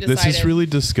like is what we decided. this is really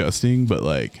disgusting, but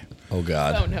like Oh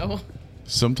god. Oh no.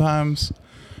 sometimes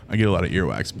I get a lot of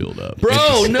earwax buildup. Bro,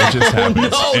 it just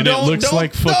happens. no, and don't, it looks don't,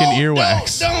 like fucking don't,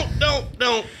 earwax.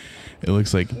 Don't. It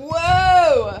looks like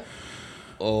Whoa!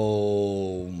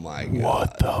 Oh my god.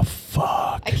 what the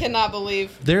fuck? I cannot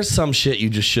believe. There's some shit you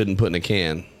just shouldn't put in a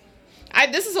can.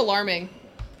 This is alarming.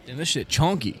 Damn, this shit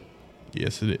chunky.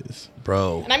 Yes, it is.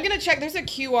 Bro. And I'm gonna check. There's a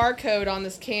QR code on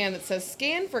this can that says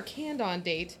 "Scan for canned on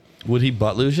date." Would he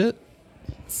butt luge it?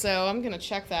 So I'm gonna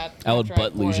check that. I would after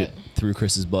butt pour luge it through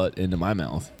Chris's butt into my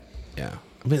mouth. Yeah.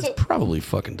 I mean, So- it's probably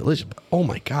fucking delicious. But oh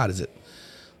my god, is it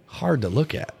hard to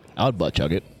look at? I would butt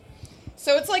chug it.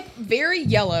 So it's like very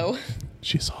yellow.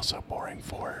 She's also pouring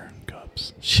 4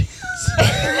 cups.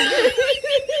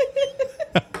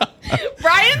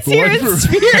 Brian's here in One for-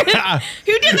 spirit.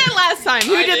 Who did that last time?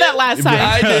 Who did that last time?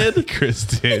 I did.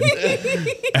 Kristen.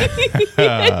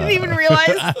 I didn't even realize.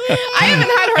 I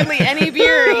haven't had hardly any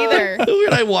beer either.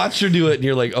 Weird. I watched her do it, and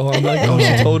you're like, oh, I'm like, oh,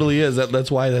 she totally is.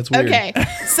 That's why that's weird. Okay,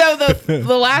 so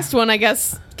the last one, I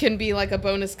guess, can be like a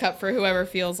bonus cup for whoever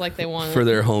feels like they want For it.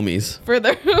 their homies. For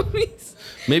their homies.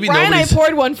 Maybe Brian, I nobody's...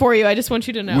 poured one for you. I just want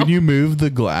you to know. When you move the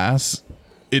glass,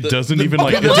 it doesn't the- even oh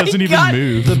like it my doesn't even God.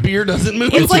 move. The beer doesn't move.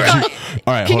 It's like All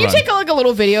right, can hold you on. take a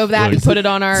little video of that Look, and put it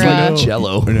on our? it's like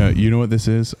Jell-O. No, you know what this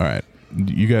is? All right,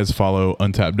 you guys follow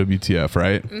Untapped WTF,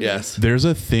 right? Yes. There's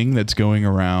a thing that's going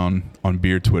around on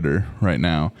beer Twitter right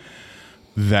now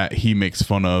that he makes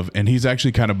fun of, and he's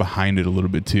actually kind of behind it a little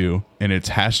bit too. And it's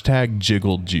hashtag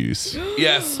Jiggle Juice,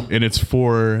 Yes. and it's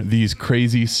for these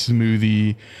crazy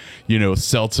smoothie,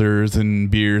 seltzers and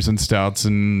beers and stouts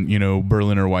and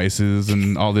Berliner Weisses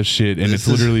and all this shit. And This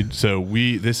it's is-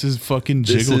 literally this is fucking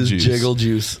This Jiggle is Juice. Jiggle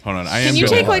Juice. Hold on, I Can am you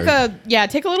going take like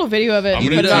hard. take a little video of it I'm and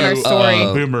gonna put it on our do, story?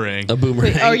 Boomerang. A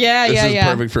boomerang. Oh, yeah, this yeah, is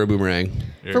yeah. perfect for a boomerang.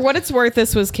 For what it's worth,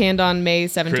 this was canned on May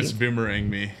Chris 17th. boomerang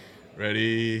me.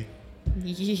 Ready?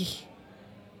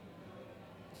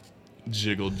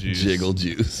 Jiggle Juice. Jiggle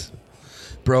Juice.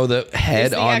 Bro, the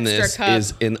head the on extra this cup.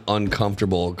 is an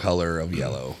uncomfortable color of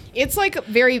yellow. It's like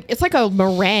it's like a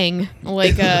meringue.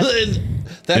 Like a.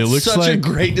 That's It looks such a like-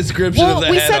 great description of Well,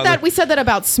 the we head said on that the- we said that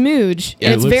about Smooge, Yeah,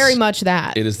 and it it's looks- very much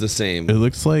that. It is the same. It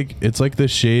looks like it's like the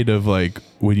shade of like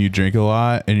when you drink a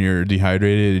lot and you're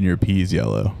dehydrated and your pee's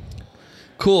yellow.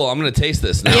 Cool. I'm going to taste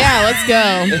this now. Yeah, let's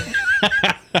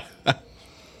go.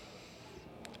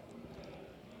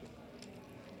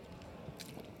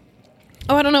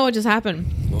 Oh, I don't know what just happened.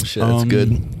 Oh, shit. That's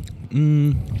good.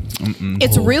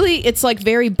 It's like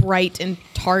very bright and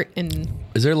tart and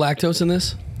Is there lactose in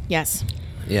this? yes.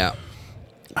 Yeah.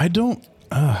 I don't.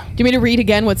 Do you want me to read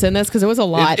again what's in this? Because it was a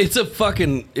lot. It's a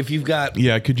fucking... If you've got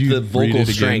Yeah, could you the read vocal it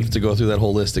again? strength to go through that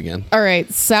whole list again. All right.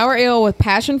 Sour ale with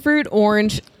passion fruit,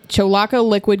 orange, Cholaka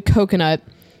liquid coconut,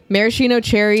 maraschino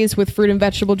cherries with fruit and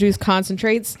vegetable juice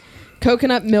concentrates,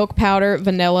 coconut milk powder,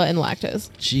 vanilla, and lactose.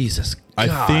 Jesus I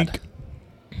God.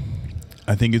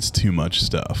 think it's too much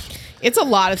stuff. It's a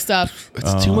lot of stuff.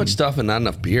 It's too much stuff and not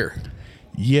enough beer.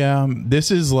 Yeah,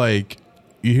 this is like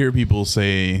you hear people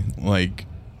say like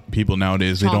people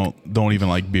nowadays Chonk. they don't even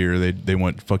like beer. They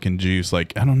want fucking juice.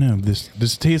 Like I don't know.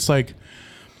 This tastes like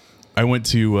I went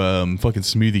to fucking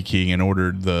Smoothie King and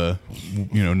ordered the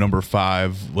number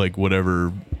 5 like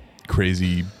whatever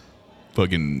crazy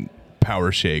fucking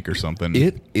power shake or something.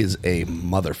 It is a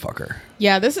motherfucker.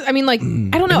 Yeah, this is. I mean, like, I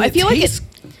don't know. And I it feel like tastes-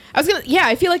 it's. I was gonna. Yeah,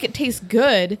 I feel like it tastes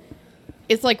good.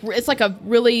 It's like a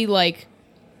really like.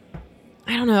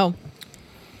 I don't know.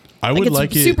 I Like would it's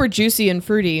like it. super juicy and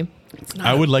fruity.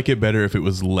 I would like it better if it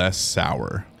was less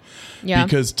sour. Yeah.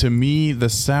 Because to me, the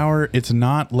sour, it's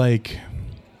not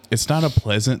a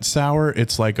pleasant sour.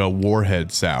 It's like a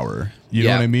warhead sour. You know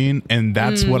Yeah. what I mean? And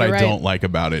that's what I you're right. don't like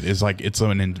about it. Is like it's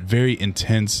a very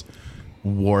intense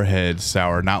warhead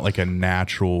sour, not like a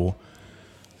natural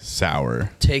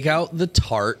sour. Take out the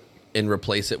tart and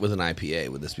replace it with an IPA.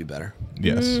 Would this be better?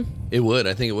 Yes, It would.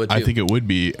 I think it would too. I think it would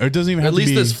be. Or it doesn't even have At least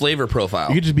to be. this flavor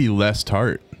profile. It could just be less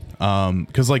tart.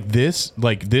 Because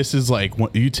this is like when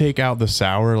you take out the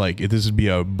sour, like this would be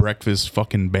a breakfast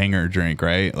fucking banger drink,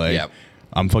 right? Like Yep.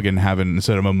 I'm fucking having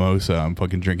instead of mimosa, I'm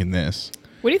fucking drinking this.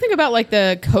 What do you think about like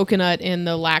the coconut and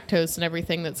the lactose and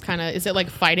everything? That's kind of. Is it like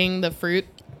fighting the fruit?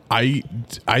 I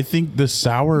think the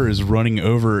sour is running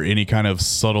over any kind of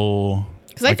subtle.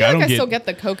 Because I feel like don't I still get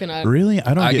the coconut. Really,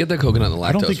 I don't. I get the coconut and the lactose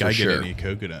I don't think for I sure. get any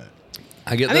coconut.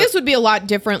 I get I the, think this would be a lot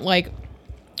different. Like,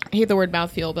 I hate the word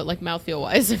mouthfeel, but like mouthfeel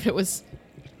wise, if it was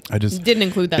I just didn't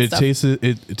include that it stuff. tastes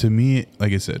it to me.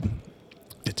 Like I said,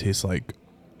 it tastes like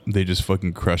they just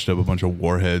fucking crushed up a bunch of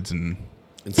warheads and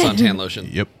and suntan lotion.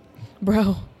 yep.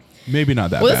 Bro. Maybe not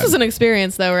that Well, bad. this was an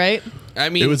experience, though, right? I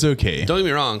mean, It was okay. Don't get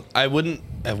me wrong. I wouldn't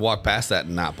have walked past that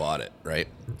and not bought it, right?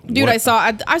 Dude,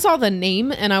 What- I saw the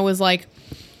name and I was like,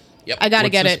 Yep. I gotta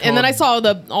What's get this it. And then I called?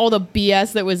 saw all the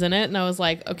BS that was in it, and I was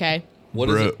like, okay. What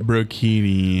is it?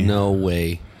 Brokini. No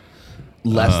way.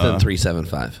 Less than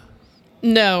 375.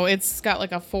 No, it's got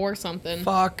like a 4 something.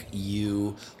 Fuck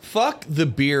you. Fuck the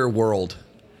beer world.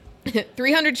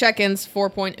 300 check-ins,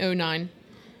 4.09.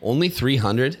 Only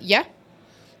 300? Yeah.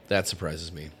 That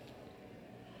surprises me.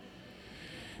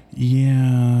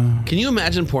 Yeah. Can you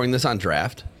imagine pouring this on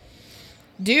draft?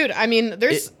 Dude, I mean,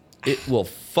 there's It will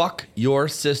fuck your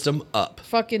system up.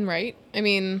 fucking right. I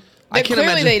mean, I can't clearly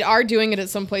imagine- they are doing it at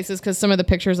some places because some of the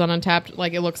pictures on Untapped,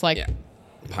 like it looks like Yeah.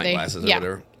 Pint They- glasses or yeah.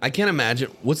 whatever. I can't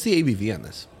imagine. What's the ABV on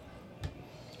this?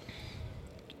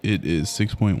 It is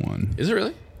 6.1. Is it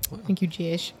really? Thank you,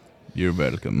 Jish. You're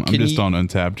welcome. I'm Can just you- on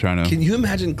Untapped trying to. Can you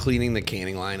imagine cleaning the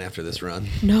canning line after this run?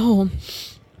 No.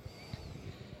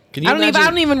 Can you I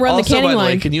don't even run the also, canning by the way,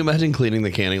 line. can you imagine cleaning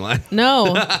the canning line?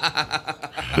 No.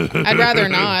 I'd rather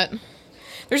not.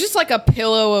 There's just like a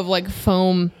pillow of like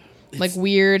foam, like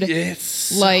weird.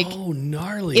 It's Like, so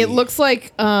gnarly. It looks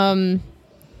like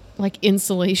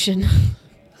insulation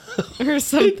or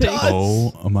something.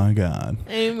 Oh my god.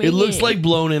 It looks like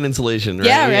blown in insulation, right?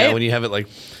 Yeah, right? When you have it like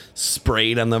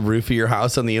sprayed on the roof of your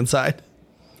house on the inside.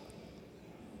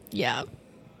 Yeah.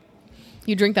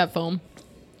 You drink that foam.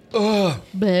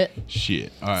 But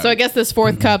Shit. All right. so I guess this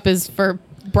fourth cup is for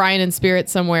Brian in spirit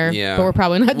somewhere. Yeah. But we're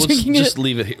probably not We'll drinking just it.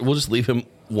 leave it here. We'll just leave him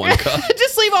one cup.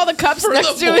 Just leave all the cups For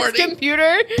next the to his morning.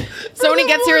 computer. So when he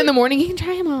gets here in the morning, he can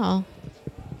try them all.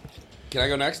 Can I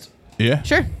go next? yeah.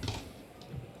 Sure.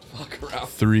 Fuck around.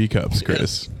 3 cups,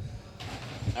 Chris.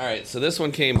 All right, so this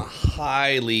one came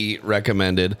highly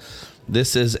recommended.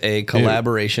 This is a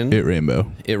collaboration. It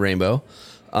rainbow. It Rainbow.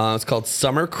 It's called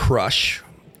Summer Crush.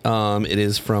 It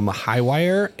is from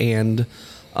Highwire and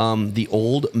the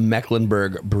Old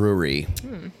Mecklenburg Brewery.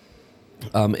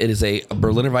 It is a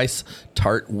Berliner Weiss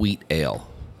tart wheat ale.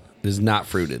 It is not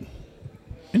fruited.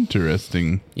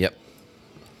 Interesting. Yep.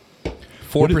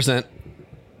 4%.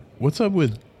 What's up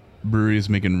with breweries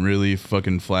making really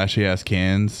fucking flashy ass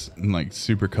cans and like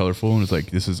super colorful and it's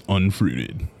like this is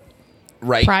unfruited?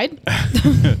 Right. Pride?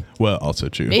 Well, also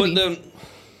true. Maybe. But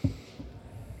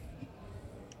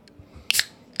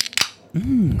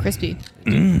Crispy.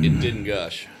 it didn't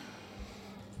gush.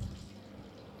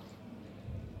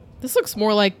 This looks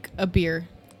more like a beer.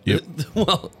 Yep.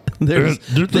 Well, there's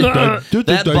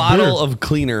that bottle of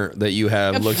cleaner that you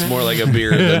have looks more like a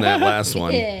beer than that last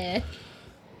one.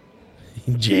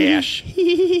 Jash.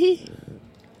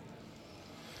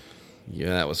 Yeah,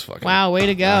 that was fucking. Wow, way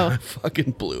to go. I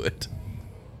fucking blew it.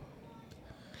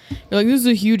 You're like, this is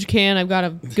a huge can. I've got to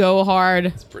go hard.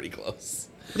 It's pretty close.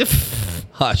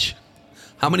 Hush.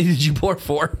 How many did you pour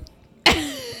for?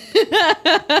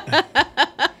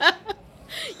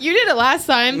 You did it last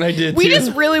time. I did, We too.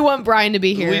 just really want Brian to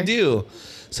be here. We do.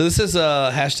 So this is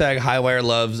hashtag Highwire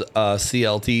Loves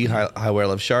CLT, Highwire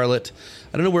Loves Charlotte.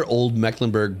 I don't know where Old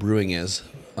Mecklenburg Brewing is.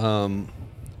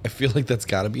 I feel like that's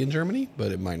got to be in Germany,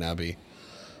 but it might not be.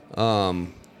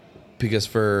 Because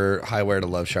for Highwire to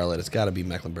love Charlotte, it's got to be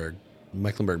Mecklenburg.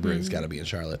 Mecklenburg Brewing's got to be in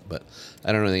Charlotte, but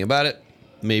I don't know anything about it.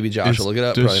 Maybe Josh will look it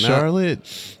up. Does Probably not.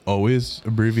 Charlotte always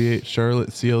abbreviate Charlotte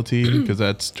CLT? Because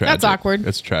that's tragic. That's awkward.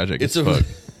 That's tragic. It's as a fuck.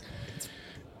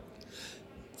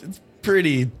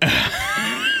 pretty.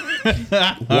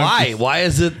 Why? Why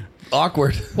is it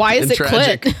awkward? Why is and it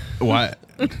tragic? clit? Why?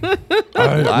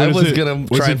 I was gonna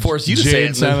try and force you to say Jay it.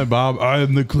 and Silent Bob. I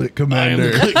am the click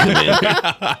commander.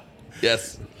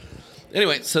 Yes.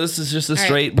 Anyway, so this is just a right.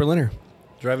 straight Berliner.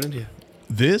 Driving into you.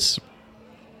 This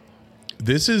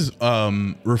is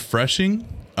refreshing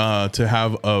to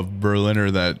have a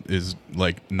Berliner that is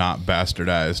like not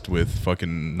bastardized with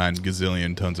fucking 9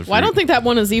 gazillion tons of fruit. Well, I don't think that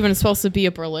one is even supposed to be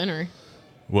a Berliner.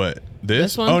 What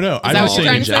this? This one? Oh no, Is I'm that just what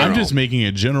you're trying saying. to say? I'm just making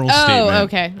a general Oh, statement.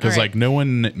 okay. Because All right. like no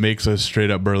one makes a straight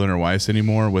up Berliner Weiss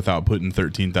anymore without putting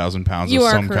 13,000 pounds You of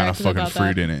are some kind of correct fucking about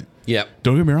fruit that. in it. Yep.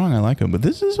 Don't get me wrong, I like them, but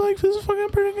this is fucking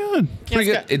pretty good. Pretty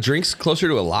it's good. It drinks closer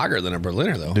to a lager than a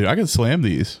Berliner, though. Dude, I could slam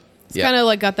these. It's Yeah. kind of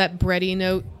like got that bready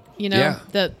note, you know, Yeah.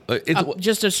 that It's-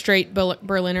 just a straight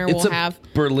Berliner It's will a have.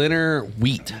 Berliner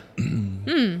wheat. Like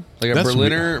a That's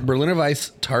Berliner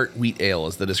Weiss tart wheat ale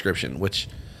is the description, which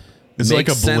It's makes like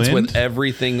a sense blend. with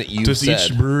everything that you Does said.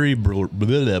 each brewery brew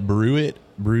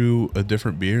a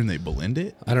different beer and they blend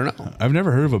it? I don't know. I've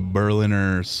never heard of a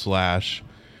Berliner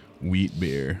 / wheat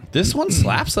beer. This one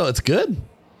slaps though. It's good.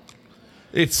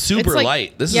 It's super It's like-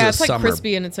 light. This yeah, is a it's like summer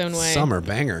crispy in its own way. Summer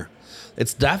banger.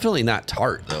 It's definitely not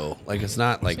tart though. Like it's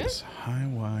not like It's high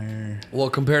wire. well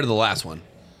compared to the last one.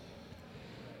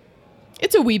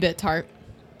 It's a wee bit tart,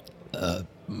 but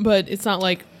it's not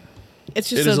like it's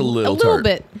just It is a little tart.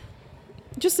 bit,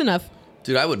 just enough,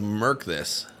 Dude, I would murk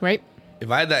this. right? If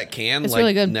I had that can It's like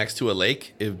really good. next to a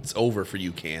lake, it's over for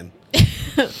you, can.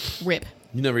 Rip.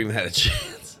 You never even had a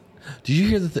chance. Did you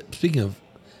hear that? Speaking of,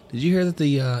 did you hear that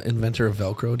the inventor of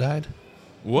Velcro died?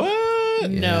 What?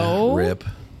 No. Rip.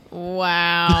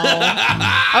 Wow.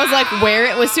 I was like, where?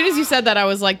 As soon as you said that, I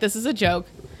was like, this is a joke.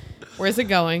 Where's it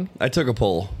going? I took a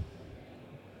poll.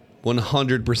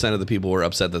 100% of the people were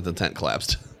upset that the tent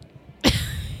collapsed.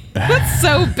 That's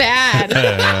so bad.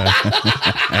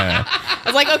 I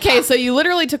was like, okay, so you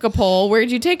literally took a poll.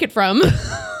 Where'd you take it from?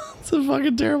 It's a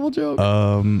fucking terrible joke.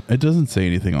 It doesn't say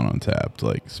anything on Untapped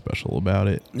like special about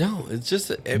it. No, it's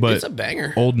just But it's a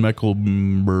banger. Old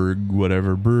Mecklenburg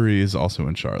whatever brewery is also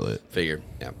in Charlotte. Figured.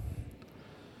 Yeah.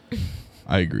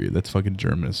 I agree. That's fucking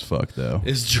German as fuck, though.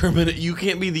 It's German. You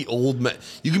can't be the old.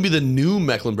 You can be the new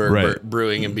Mecklenburg Right.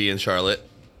 Brewing and be in Charlotte.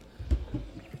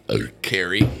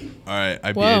 Carrie. All right,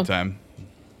 IPA Whoa. time.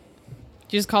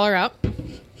 Did you just call her out?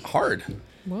 Hard.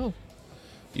 Whoa.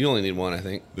 You only need one, I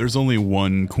think. There's only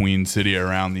one Queen City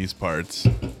around these parts.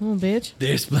 Oh, bitch.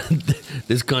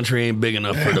 This country ain't big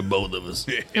enough for the both of us.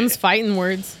 Them's fighting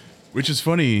words. Which is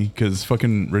funny because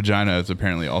fucking Regina is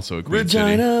apparently also a Queen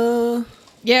Regina.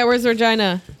 Yeah, where's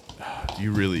Regina? City. Do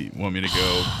you really want me to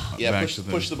go Yeah, back push, to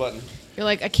them? push the button. You're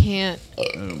like, I can't. Oh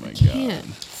my god. Can't.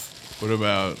 What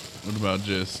about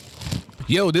just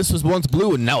Yo, this was once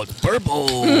blue and now it's purple.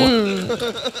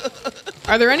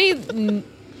 Are there any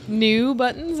new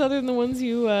buttons other than the ones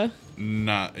you,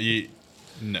 not?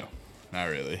 No, not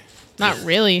really. not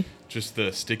really. Just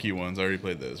the sticky ones. I already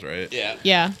played those, right? Yeah.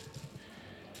 Yeah.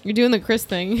 You're doing the Chris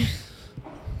thing.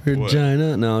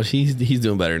 Regina. No, he's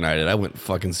doing better than I did. I went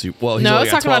fucking super. Well, he's No, I only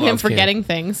was got talking about 12 him ounce can. forgetting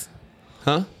things.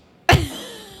 Huh?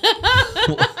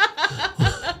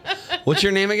 What's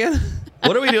your name again?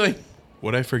 What are we doing?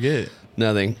 What'd I forget?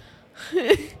 Nothing.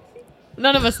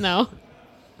 None of us know.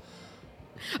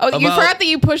 Oh, you About- forgot that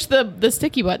you pushed the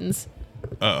sticky buttons.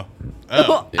 Oh,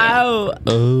 Ow.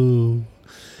 Oh.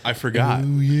 I forgot.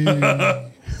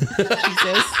 Jesus.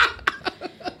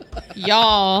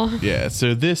 Y'all. Yeah,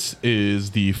 so this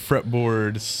is the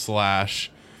fretboard /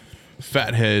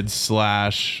 fathead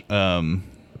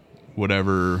 /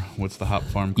 whatever. What's the hop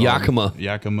farm called?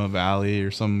 Yakima Valley or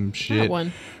some shit. That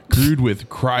one. Brewed with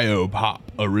Cryo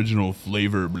Pop Original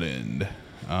Flavor Blend.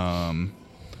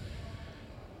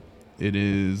 It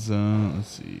is, let's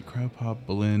see, Cryo Pop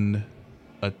Blend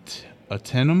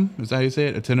Atenum. Is that how you say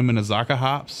it? Atenum and Azaka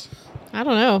hops. I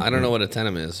don't know. I don't know what a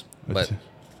tenem is, but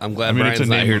I'm glad I mean, it's Brian's a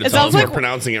not name here of- to It tell sounds us like- we're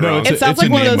pronouncing it No, wrong. it's It sounds it's like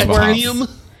a one of name those a hop.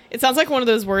 words. It sounds like one of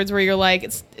those words where you're like,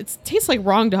 it tastes like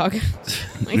wrong dog.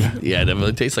 Like, Yeah, it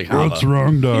definitely tastes like hava. What's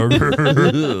wrong, dog?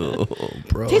 Oh,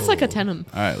 bro. tastes like a tenem.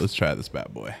 All right, let's try this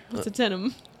bad boy. What's a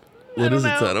tenem? What is a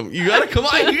don't know. tenem? You gotta come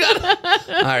on. You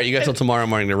gotta. All right, you got till tomorrow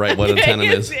morning to write what a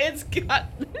tenem is. It's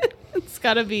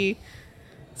got to be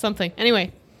something.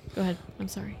 Anyway, go ahead. I'm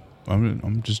sorry.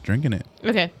 I'm just drinking it.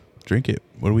 Okay. Drink it.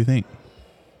 What do we think?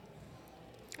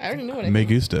 I already know what I Me think.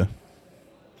 gusta.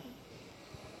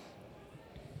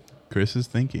 Chris is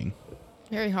thinking.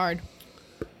 Very hard.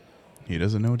 He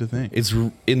doesn't know what to think. It's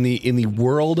in the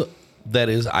world that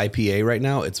is IPA right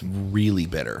now. It's really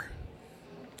bitter.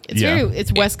 It's Yeah.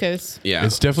 it's West Coast. Yeah,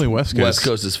 It's definitely West Coast. West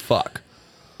Coast as fuck.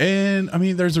 And I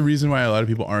mean, there's a reason why a lot of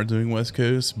people aren't doing West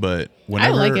Coast, but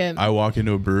whenever like it. I walk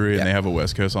into a brewery Yeah. and they have a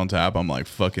West Coast on tap, I'm like,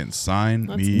 fucking sign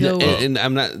Let's me go. up. And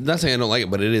I'm not saying I don't like it,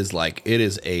 but it is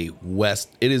a West.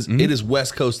 It is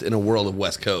West Coast in a world of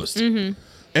West Coast. And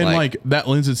like- like that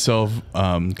lends itself,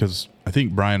 because I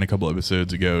think Brian a couple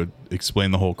episodes ago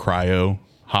explained the whole cryo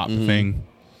hop thing,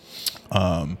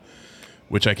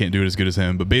 which I can't do it as good as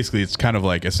him. But basically, it's kind of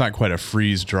like, it's not quite a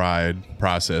freeze dried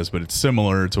process, but it's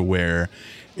similar to where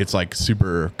it's like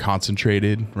super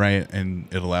concentrated, right? And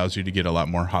it allows you to get a lot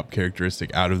more hop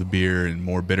characteristic out of the beer and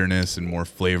more bitterness and more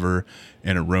flavor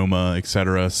and aroma,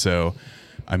 etc. So,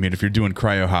 I mean, if you're doing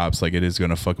cryo hops, like, it is going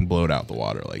to fucking blow it out the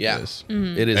water like Yeah, this.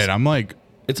 it is. And I'm like,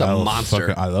 It's a I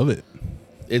monster. I love it.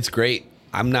 It's great.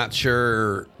 I'm not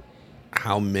sure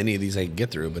how many of these I can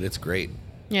get through, but it's great.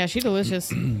 Yeah, she's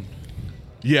delicious.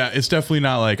 Yeah, it's definitely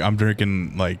not like I'm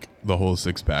drinking like the whole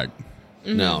 6-pack,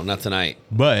 No, not tonight.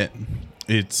 but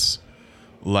it's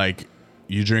like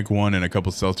you drink one and a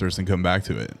couple seltzers and come back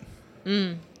to it.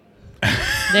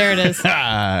 There it is.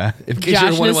 In case Josh you're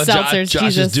and wondering his what seltzers, Josh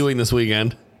is Jesus. doing this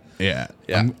weekend, Yeah.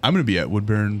 Yeah. I'm going to be at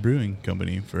Woodburn Brewing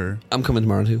Company for, I'm coming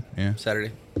tomorrow too. Yeah.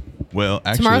 Saturday. well,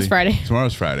 actually. Tomorrow's Friday.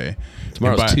 Tomorrow's Friday.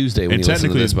 Tomorrow's And Tuesday when and you listen to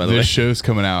technically this, by the way. show's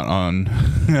coming out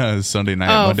on Sunday night,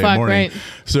 Oh, Monday fuck, morning. right.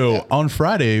 So on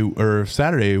Friday or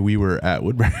Saturday, we were at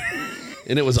Woodburn.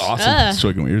 And it was awesome. It's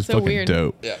fucking weird. It's So fucking weird.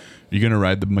 dope. Yeah. You going to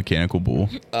ride the mechanical bull?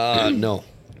 No.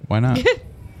 Why not?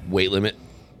 Weight limit.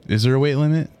 Is there a weight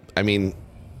limit? I mean,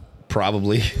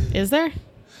 probably. Is there?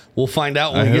 We'll find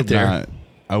out when I we hope get there. not.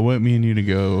 I want me and you to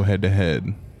go head to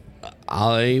head.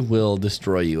 I will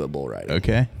destroy you at bull riding.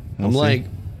 Okay. We'll I'm see. like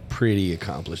pretty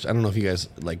accomplished. I don't know if you guys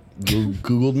like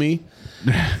Googled me,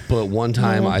 but one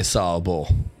time I saw a bull,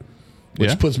 which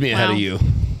Yeah? puts me ahead Wow. of you.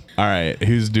 All right.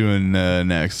 Who's doing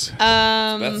next?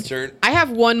 That's turn. I have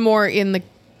one more in the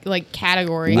like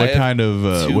category. What have kind of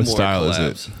Two what more style is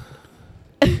collabs.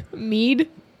 it? Mead.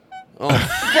 Oh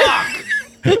fuck!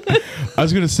 I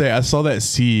was gonna say I saw that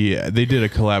they did a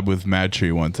collab with Mad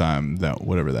Tree one time. That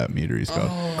whatever that meadery is called.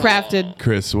 Crafted.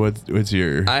 Chris, what's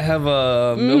your? I have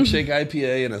a milkshake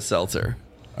IPA and a seltzer.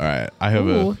 All right. I have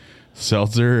Ooh.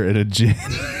 seltzer, and a gin.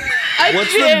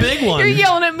 What's the big one? You're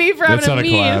yelling at me for That's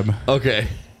having not a mead. collab. Okay.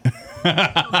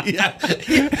 Yeah.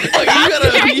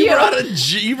 Like, you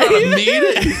brought a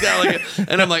mead. He's got like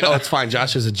and I'm like, oh, it's fine.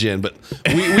 Josh has a gin, but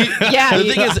we Yeah, the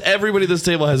you- thing is, everybody at this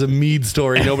table has a mead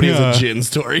story. Nobody has a gin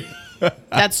story.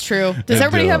 That's true. Does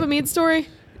everybody have a mead story?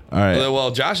 All right. Well,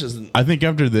 Josh is. I think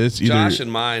after this, either Josh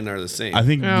and mine are the same. I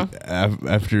think Oh.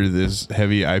 after this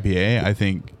heavy IPA, I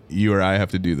think you or I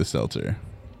have to do the seltzer.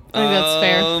 I think that's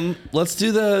fair.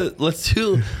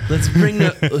 Let's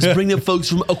bring the folks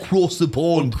from across the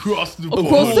pond. Across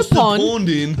the pond.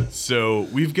 in. So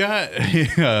we've got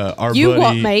our You buddy.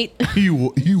 what, mate?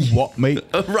 You what, mate?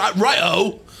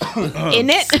 Right-o. In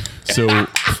it. So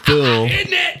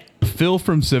Phil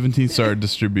from 17 Star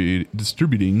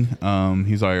Distributing.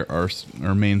 He's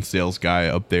our main sales guy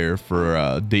up there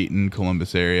for Dayton,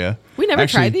 Columbus area. We never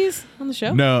Actually, tried these on the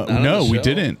show. No, on the we show?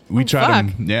 didn't. We Oh, tried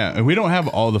fuck. them. Yeah, and we don't have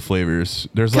all the flavors.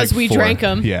 There's like 'Cause we 4. drank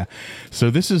 'em. Yeah. So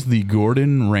this is the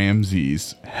Gordon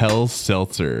Ramsay's Hell's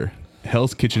Seltzer,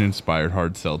 Hell's Kitchen inspired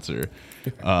hard seltzer.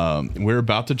 We're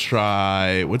about to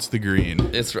try. What's the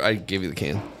green? I gave you the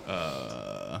can.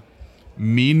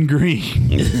 Mean green.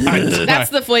 That's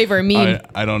the flavor. Mean.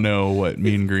 I don't know what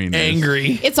mean green is.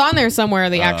 Angry. It's on there somewhere.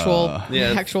 The actual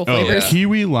Yeah. actual Oh, flavors.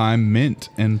 kiwi, lime, mint,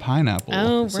 and pineapple.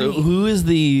 Oh, right. So who's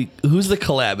the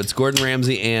collab? It's Gordon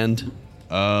Ramsay and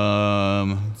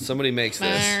somebody makes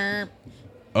this.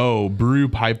 Brew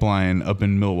Pipeline up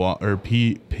in Milwaukee or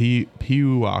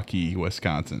Pewaukee,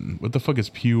 Wisconsin. What the fuck is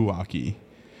Pewaukee?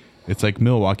 It's like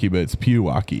Milwaukee, but it's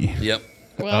Pewaukee. Yep.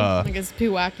 Well, I guess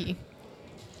Pewaukee.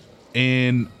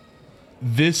 And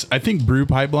this, I think Brew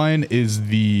Pipeline is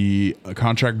the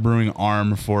contract brewing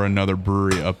arm for another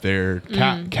brewery up there.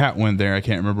 Cat went there. I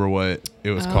can't remember what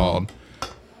it was called.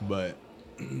 But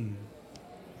all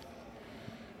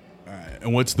right.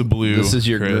 And what's the blue? This is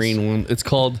your Chris? green one. It's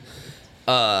called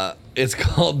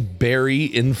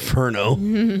Berry Inferno,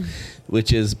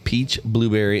 which is peach,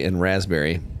 blueberry, and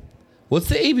raspberry. What's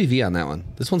the ABV on that one?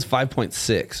 This one's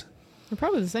 5.6. They're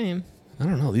probably the same. I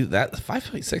don't know. That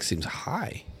 5.6 seems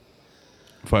high.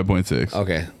 5.6.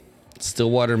 Okay.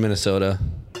 Stillwater, Minnesota.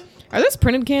 Are those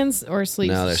printed cans or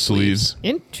sleeves? No, they're Sleeves.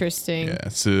 Interesting. Yeah.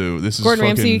 So this is Gordon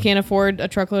Ramsay, fucking- you can't afford a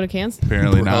truckload of cans.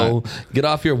 Apparently Bro, not. get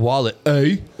off your wallet.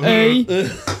 Hey. Hey.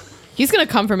 He's gonna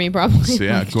come for me probably. So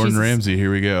yeah, Like, Gordon Jesus. Ramsay.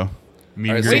 Here we go.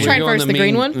 Mean All right, What are you green. trying we're going first, the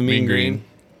green one? Mean Mean green. green.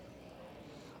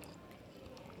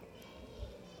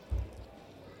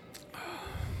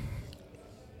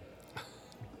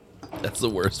 That's the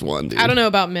worst one, dude. I don't know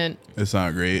about mint. It's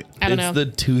not great. I don't it's know.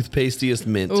 the toothpastiest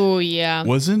mint. Oh yeah.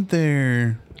 Wasn't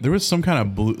there was some kind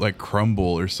of blue, like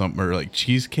crumble or something, or like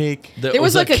cheesecake? There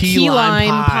was like a key lime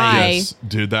pie. Yes,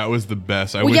 dude, that was the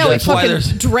best. I Well, wish yeah, we That's why fucking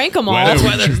there's- drank them all. That's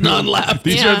why there's none left.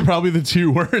 These Yeah. are probably the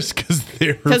two worst because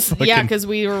they were Because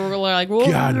we were like, well,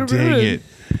 God dang it.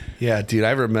 Yeah, dude,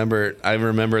 I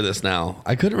remember this now.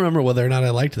 I couldn't remember whether or not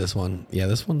I liked this one. Yeah,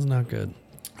 this one's not good.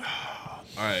 All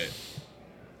right.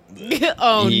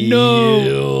 Oh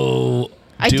no! Ew.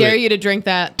 I Do dare it. you to drink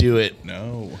that. Do it.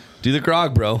 No. Do the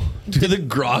grog, bro. Do the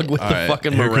grog with All the right,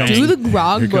 fucking here meringue. comes- Do the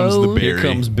grog, Here comes the bro. beer. Here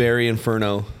comes Berry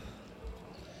Inferno.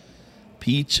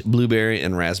 Peach, blueberry,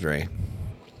 and raspberry.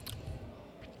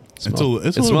 It's a little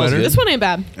smells better. good. This one ain't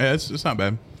bad. Yeah, it's not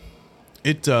bad.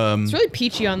 It It's really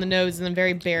peachy on the nose and then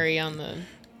very berry on the.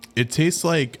 it tastes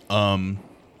like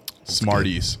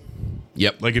Smarties.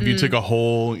 Yep. Like if you took a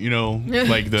whole,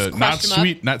 like the Just crushed 'em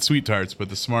up. not sweet tarts, but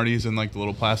the Smarties in like the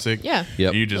little plastic. Yeah.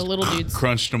 Yep. And you just The little dudes.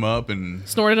 crunched them up and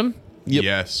Snorted them. Yep.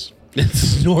 yes.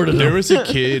 Snorted There them. was a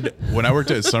kid when I worked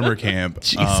at summer camp.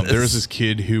 Jesus. There was this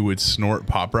kid who would snort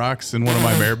Pop Rocks in one of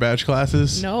my merit badge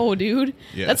classes. No, dude.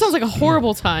 Yes. That sounds like a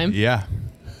horrible time. Yeah.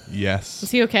 Yes.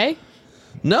 Is he okay?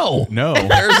 No. No.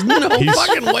 There's no He's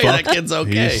fucking way that fucked- kid's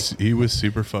okay. He was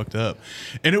super fucked up,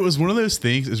 and it was one of those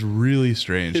things. It's really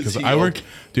strange Is because he I worked, okay?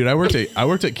 dude. I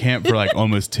worked at camp for like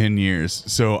almost 10 years,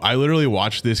 so I literally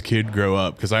watched this kid grow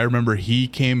up. Because I remember he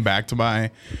came back to my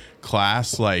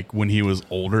class like when he was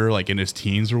older, like in his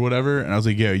teens or whatever, and I was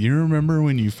like, "Yo, you remember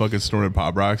when you fucking snorted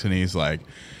Pop Rocks?" And he's like,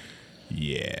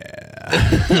 "Yeah."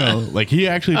 Like he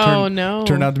actually Oh, no.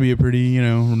 turned out to be a pretty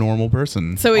normal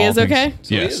person. So he all is things- okay?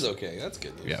 So yes. he is okay. That's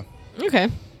good news. Yeah. Okay.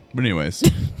 But anyways,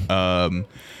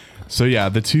 so yeah,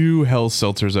 the two Hell's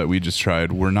Seltzers that we just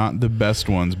tried were not the best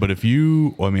ones. But if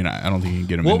you, I don't think you can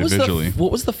get them What was individually.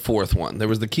 what was the fourth one? There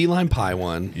was the key lime pie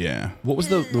one. Yeah, What was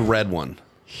the red one?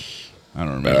 I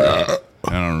don't remember.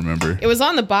 I don't remember. It was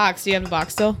on the box. Do you have the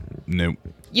box still? Nope.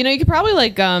 You could probably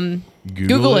like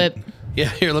Google it. Yeah,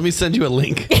 here, let me send you a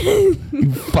link.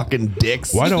 You fucking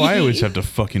dicks. Why do I always have to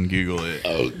fucking Google it?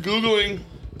 Googling.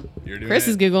 You're doing Chris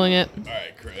is Googling it. All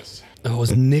right, Chris. Oh, it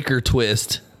was Knicker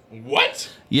Twist. What?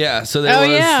 Yeah, so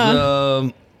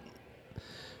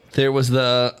there was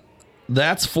the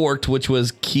That's Forked, which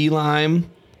was key lime,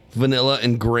 vanilla,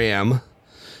 and graham.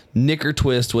 Knicker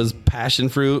Twist was passion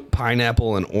fruit,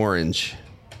 pineapple, and orange.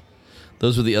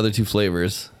 Those were the other two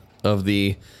flavors of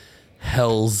the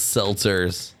Hell's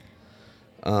Seltzers.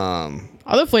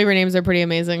 All the flavor names are pretty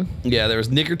amazing. Yeah, there was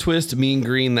Knicker Twist, Mean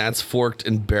Green, That's Forked,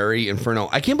 and Berry Inferno.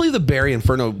 I can't believe the Berry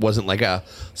Inferno wasn't like a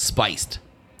spiced.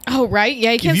 Oh, right?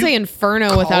 Yeah, you can't you say Inferno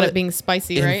call without it it being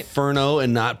spicy, right? Inferno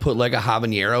and not put like a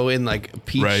habanero in, like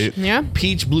peach, Right. Yeah.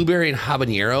 peach, blueberry, and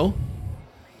habanero.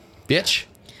 Bitch.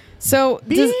 So,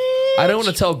 does, I don't want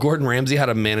to tell Gordon Ramsay how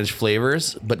to manage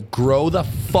flavors, but grow the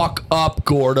fuck up,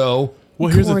 Gordo. Well,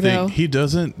 here's the Gordo. thing. He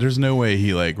doesn't. There's no way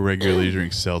he like regularly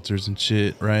drinks seltzers and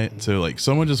shit, right? So like,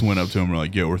 someone just went up to him and were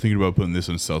like, "Yo, we're thinking about putting this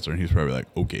in a seltzer," and he's probably like,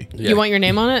 "Okay." Yeah. you want your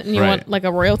name on it and you Right. want like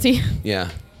a royalty? Yeah.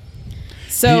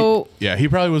 So, He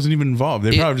probably wasn't even involved.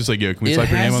 They're probably just like, "Yo, can we slap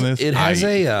your name on this?" It has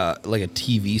Aight. like a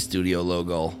TV studio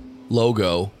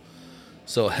logo.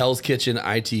 So Hell's Kitchen,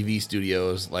 ITV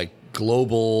Studios, like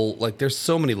global. Like there's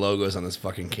so many logos on this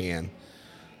fucking can.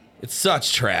 It's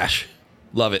such trash.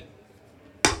 Love it.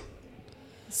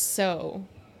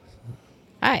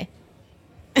 Hi.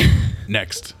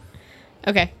 Next.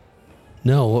 Okay.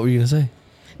 No, what were you gonna say?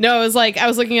 No, it was like I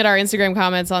was looking at our Instagram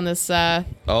comments on this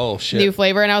Oh shit. new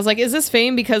flavor, and I was like, "Is this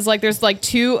fame?" Because like, there's like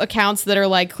 2 accounts that are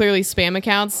like clearly spam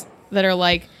accounts that are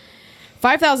like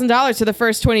 $5,000 to the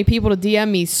first 20 people to DM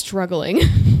me struggling.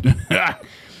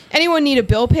 Anyone need a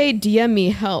bill paid? DM me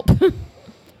help.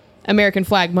 American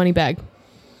flag, money bag,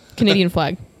 Canadian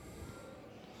flag.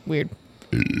 Weird.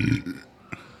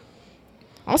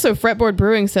 Also, Fretboard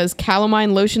Brewing says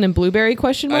calamine lotion and blueberry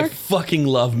question I mark. fucking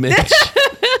love Mitch.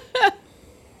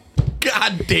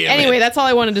 God damn it. Anyway, that's all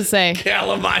I wanted to say.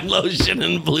 calamine lotion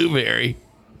and blueberry.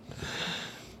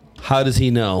 How does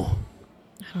he know?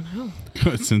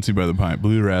 Cincy by the pint,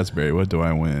 blue raspberry. What do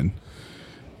I win?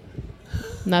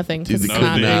 Nothing, because it's Nothing,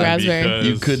 not blue raspberry. because-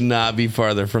 You could not be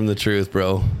farther from the truth,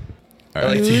 bro. All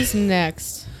right. Who's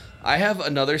next? I have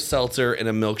another seltzer and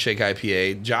a milkshake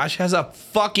IPA. Josh has a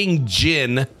fucking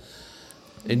gin,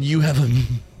 and you have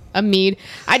A mead.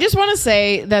 I just want to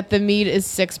say that the mead is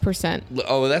 6%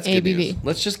 Oh, that's good ABV. news.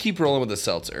 Let's just keep rolling with the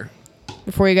seltzer.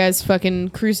 before you guys fucking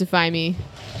crucify me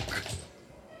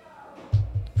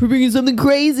for bringing something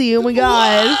crazy. Oh my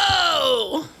god.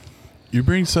 Oh, You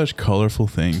bring such colorful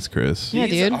things, Chris. Yeah,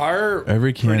 these dude. are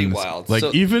Every pretty can, wild. like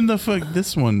So- even the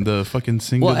this one, the fucking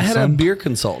single. well, I had a beer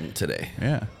consultant today,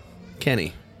 Yeah,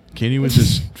 Kenny. Kenny was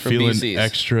just From feeling BC's.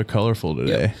 extra colorful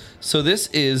today. Yep. So this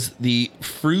is the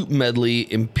Fruit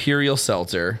Medley Imperial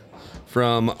Seltzer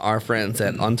from our friends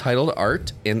at Untitled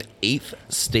Art and 8th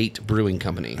State Brewing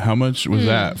Company. How much was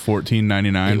that?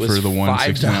 $14.99 It was for the one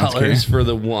 $5 16-ounce can. for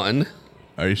the one.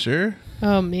 Are you sure?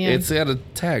 Oh man. It's got a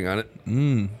tag on it.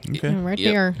 Okay. right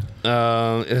Yep. there.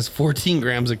 It has 14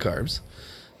 grams of carbs.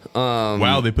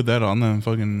 Wow, they put that on the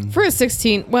fucking. For a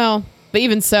 16, well, but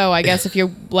even so, I guess if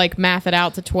you like math it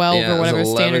out to 12 Yeah, or whatever there's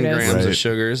 11 standard grams is. of Right.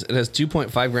 sugars. It has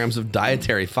 2.5 grams of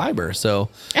dietary fiber. So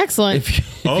Excellent.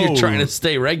 if you're Oh, trying to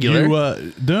stay regular,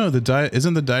 No, the diet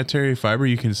isn't the dietary fiber.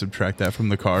 You can subtract that from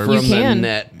the carbs. You from the can.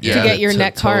 net To get your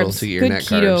net total carbs. to get your Good net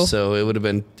keto. carbs. So it would have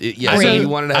been yeah. I So know- you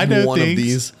wanted to I have know one of things.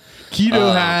 these.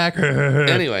 Keto hack.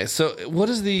 Anyway, so what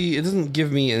is the? It doesn't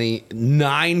give me any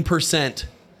 9%.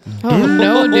 Oh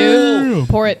no, dude.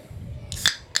 Pour it.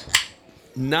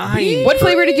 9. What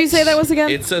flavor did you say that was again?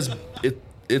 It says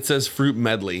it says fruit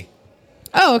medley.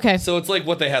 Oh, okay. So it's like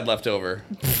what they had left over.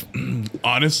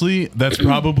 Honestly, that's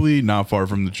probably not far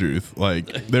from the truth.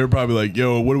 Like they were probably like,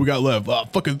 "Yo, what do we got left? Oh,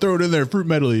 fucking throw it in there, fruit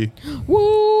medley."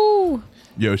 Woo.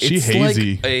 Yo, she It's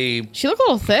hazy. like a She looked a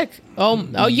little thick.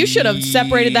 Oh, you should have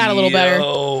separated that a little better.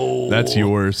 Yo. That's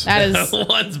yours. That is That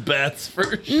one's Beth's for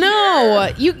sure. no.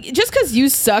 You just because you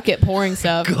suck at pouring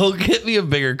stuff. Go get me a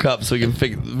bigger cup so we can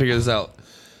figure this out.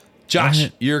 Josh,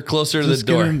 Alright. you're closer to the Just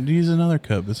door. use another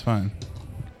cup. It's fine.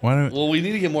 Why don't? Well, we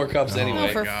need to get more cups Oh,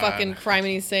 anyway. for fucking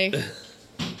criminy sake.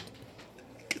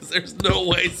 Because there's no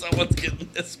way someone's getting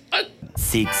this one.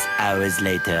 6 hours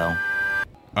later.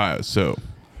 All right, so All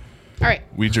right.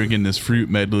 we drinking this fruit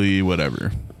medley,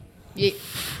 whatever.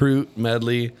 Fruit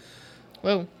medley,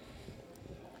 Whoa.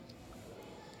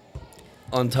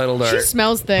 Untitled She Art,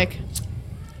 smells thick.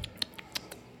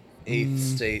 8th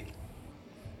State.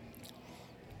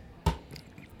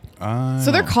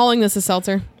 So they're calling this a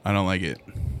seltzer. I don't like it.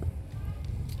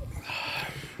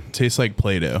 Tastes like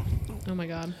Play-Doh. Oh my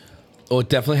god. Oh, it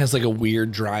definitely has like a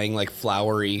weird drying, like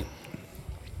flowery.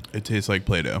 It tastes like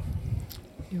Play-Doh.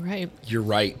 You're right. You're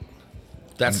right.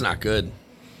 That's not good.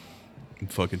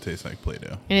 It fucking tastes like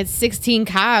Play-Doh. And it's 16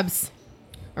 carbs.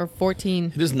 Or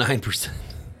 14. It is 9%.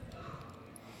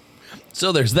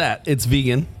 So there's that. It's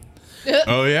vegan.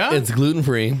 Oh yeah. It's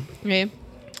gluten-free. Okay.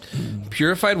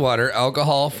 Purified water,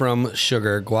 alcohol from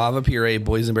sugar, guava puree,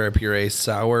 boysenberry puree,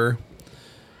 sour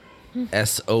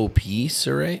SOP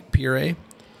puree,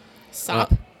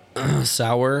 Stop.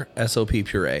 sour SOP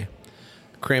puree,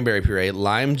 cranberry puree,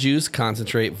 lime juice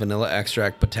concentrate, vanilla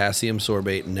extract, potassium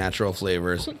sorbate, natural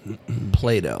flavors,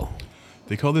 Play-Doh.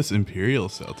 They call this Imperial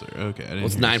Seltzer. Okay, I didn't. Well,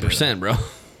 it's hear you say that. 9%, bro.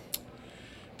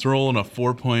 It's rolling a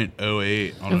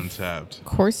 4.08 on Untapped. Of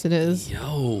course it is.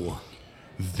 Yo.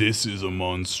 This is a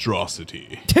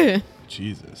monstrosity.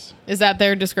 Jesus. Is that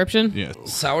their description? Yeah.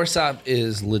 Soursop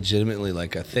is legitimately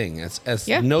like a thing. It's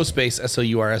Yeah. no space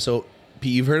SOURSOP.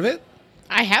 You've heard of it?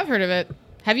 I have heard of it.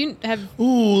 Have you?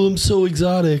 Ooh, I'm so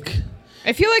exotic.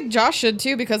 I feel like Josh should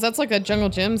too because that's like a Jungle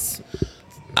Gyms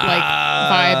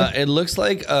vibe. It looks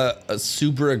like a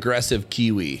super aggressive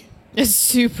kiwi. A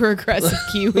super aggressive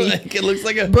kiwi. Like it looks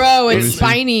like a Bro, it's Let me see.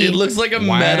 spiny. It looks like a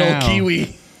Wow. metal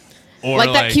kiwi. Or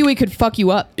like that kiwi could fuck you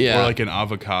up. Yeah, Or like an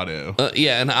avocado.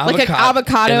 yeah, an Like avocado, an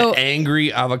avocado- an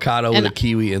angry avocado with An- a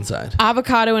kiwi inside,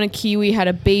 Avocado and a kiwi had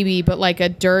a baby, but like a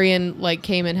durian like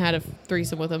came and had a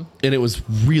threesome with him. and it was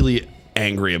really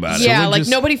angry about it. Yeah, Someone like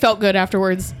just- nobody felt good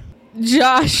afterwards.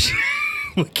 Josh,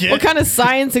 what kind of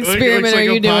science Like, it experiment looks are like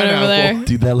you a doing over pineapple. there?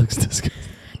 Dude, that looks disgusting.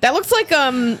 That looks like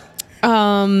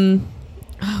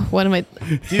what am I?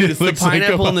 Dude, it's the looks like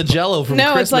pineapple a- and the Jello from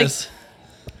No, it's like- Christmas.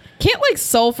 Can't like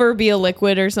sulfur be a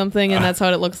liquid or something, and that's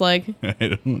what it looks like? I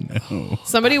don't know.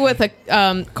 Somebody with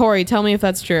a Corey, tell me if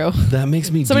that's true. That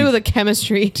makes me Somebody with a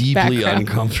chemistry deeply background.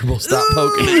 uncomfortable. Stop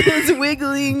poking. It's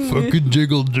wiggling. Fucking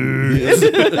jiggle, dude.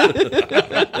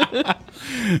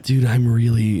 Dude, I'm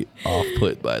really off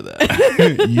put by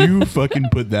that. You fucking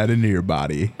put that into your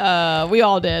body. We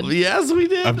all did. Yes, we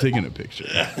did. I'm taking a picture.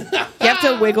 You have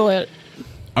to wiggle it.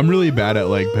 I'm really bad at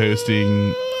like posting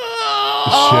shit.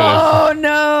 Oh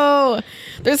no!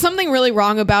 There's something really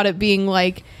wrong about it being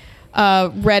like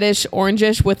reddish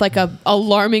orangish with like a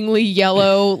alarmingly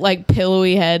yellow like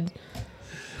pillowy head.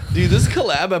 Dude, this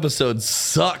collab episode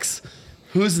sucks.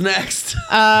 Who's next?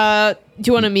 Do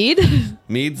you want a mead?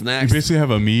 Mead's You next. basically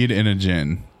have a mead and a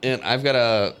gin. And I've got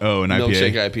a Oh, an IPA?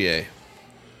 milkshake IPA.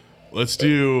 Let's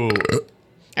do.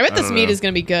 I bet this don't mead know. is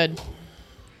gonna be good.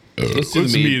 Let's do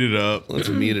Let's the mead. meet it up. Let's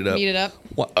meet it up. Mead it up.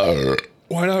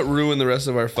 Why not ruin the rest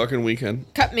of our fucking weekend?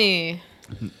 Cut me.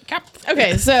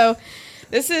 Okay, so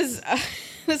this is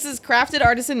Crafted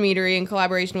Artisan Meadery in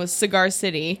collaboration with Cigar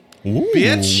City. Ooh,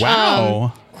 Bitch.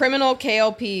 Wow. Criminal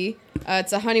KLP.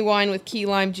 It's a honey wine with key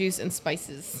lime juice and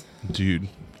spices. Dude,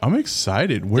 I'm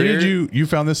excited. Where There- did you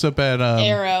found this up at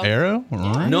Arrow. Arrow?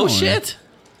 Right No on. shit.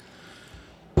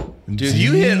 Dude,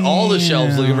 you hit all the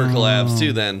shelves looking for collabs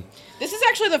too then. This is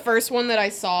actually the first one that I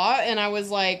saw, and I was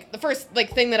like, the first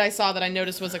like thing that I saw that I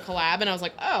noticed was a collab, and I was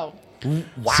like, oh,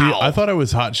 Wow. See, I thought I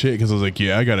was hot shit because I was like,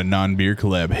 yeah, I got a non-beer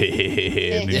collab. Hey, hey, hey,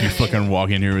 hey. And then you fucking walk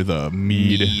in here with a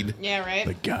mead. yeah, right.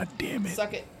 Like, god damn it.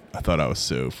 Suck it. I thought I was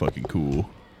so fucking cool.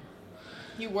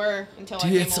 You were until I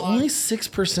Dude, came it's along. only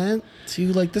 6%.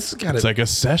 Too like this has got It's like a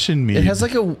session mead. it has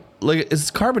like it's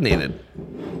carbonated.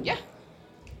 Yeah.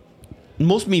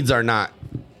 Most meads are not,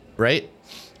 right?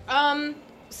 Some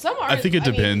are. I think it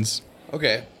mean, depends.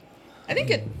 Okay. I think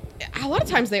it. A lot of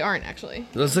times they aren't actually.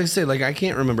 Let's like say like I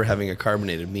can't remember having a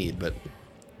carbonated mead, but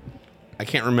I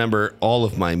can't remember all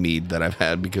of my mead that I've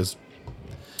had because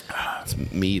it's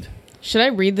mead. Should I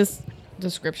read this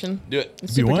description? Do it.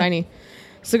 It's You super want? tiny.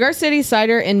 Cigar City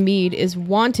Cider and Mead is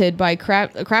wanted by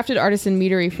Crafted Artisan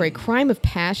Meadery for a crime of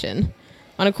passion.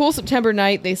 On a cool September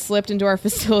night, they slipped into our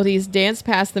facilities, danced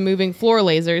past the moving floor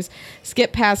lasers,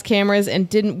 skipped past cameras, and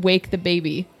didn't wake the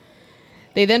baby.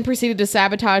 They then proceeded to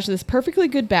sabotage this perfectly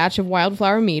good batch of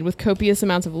wildflower mead with copious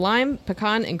amounts of lime,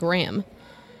 pecan, and graham.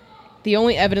 The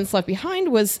only evidence left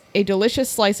behind was a delicious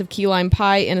slice of key lime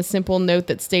pie and a simple note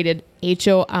that stated,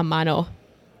 "Hecho a mano."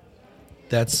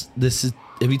 This is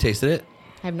have you tasted it?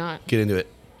 I have not. Get into it.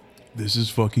 This is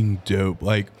fucking dope.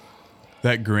 Like,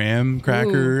 that graham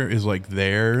cracker is like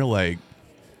there. Like,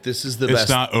 This is the it's best.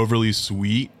 not overly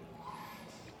sweet.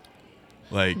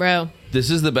 Like, Bro, This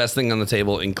is the best thing on the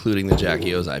table, including the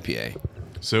Jackie O's IPA.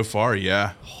 so far,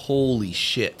 yeah. Holy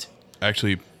shit.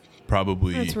 Actually,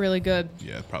 probably. that's really good.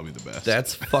 Yeah, probably the best.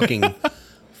 That's fucking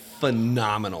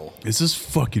phenomenal. This is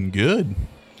fucking good.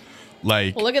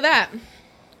 Like, Well, look at that.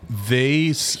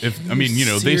 they set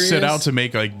serious? out to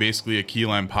make like basically a key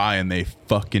lime pie, and they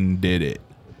fucking did it,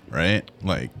 right?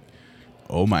 Like,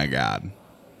 oh my god,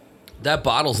 That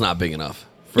bottle's not big enough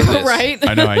for this. Right?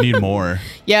 I know. I need more.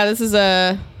 Yeah, this is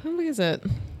a. How big is it?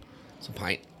 It's a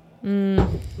pint.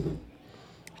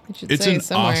 It should It's say an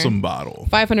somewhere. awesome bottle.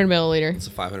 500 milliliter. It's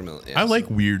a 500 ml. Yeah, I like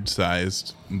weird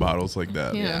sized bottles like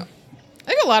that. Yeah. I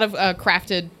think a lot of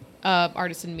crafted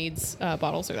artisan meads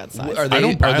bottles are that size. Are they,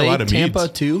 don't buy are a they lot of Tampa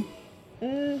meads. too?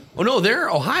 Oh no, they're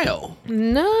Ohio.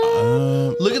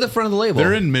 No. Look at the front of the label.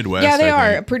 They're in Midwest. Yeah, they I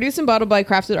are. think. Produced and bottled by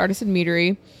Crafted Artisan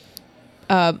Meadery.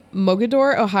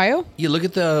 Mogador, Ohio. You look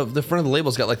at the front of the label.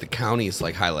 It's got like the counties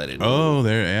like highlighted. Oh,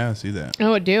 there. Yeah, I see that.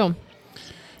 Oh, it do.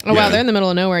 Oh, Yeah. wow. They're in the middle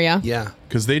of nowhere, yeah. Yeah.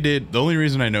 Because they did. The only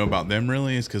reason I know about them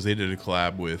really is because they did a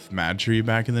collab with Mad Tree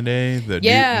back in the day. The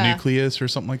Yeah. Nucleus or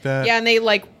something like that. Yeah, and they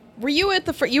like, were you at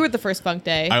the you were at the first Funk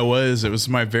Day? I was. It was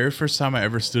my very first time I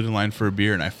ever stood in line for a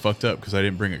beer, and I fucked up because I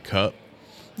didn't bring a cup.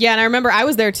 Yeah, and I remember I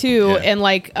was there too, Yeah. and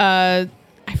like, I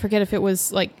forget if it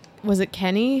was like, was it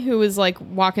Kenny who was like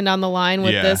walking down the line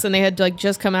with Yeah. this, and they had like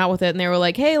just come out with it, and they were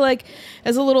like, hey, like,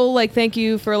 as a little like thank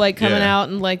you for like coming Yeah. out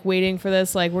and like waiting for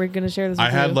this, like we're gonna share this with I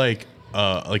had you. like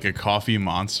a coffee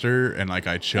monster, and like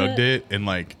I chugged it, and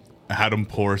like I had them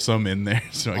pour some in there.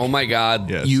 So Oh my God,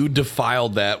 Yes. you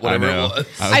defiled that. I Whatever know. it was.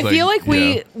 I feel like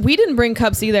yeah. we didn't bring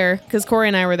cups either because Corey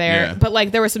and I were there, Yeah. but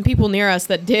like there were some people near us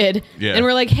that did, Yeah. and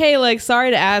we're like, hey, like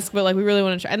sorry to ask, but like we really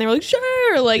want to try, and they were like,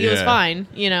 sure, like it was Yeah. fine,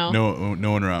 you know.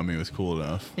 No one around me was cool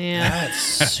enough. Yeah. That's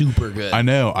super good. I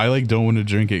know. I like don't want to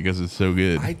drink it because it's so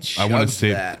good. I want chugged to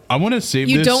save. that. I want to save.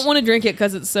 You this, don't want to drink it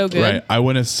because it's so good. Right. I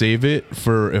want to save it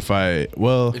for if I.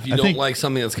 Well, if you I don't think like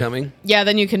something that's coming, Yeah,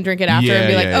 then you can drink it after and Yeah,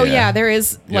 be like, yeah, oh yeah. yeah, there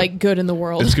is like good in the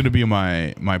world. it's gonna be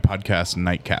my podcast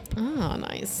nightcap. Oh,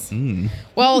 nice. Mm.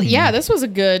 Well, yeah, this was a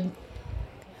good.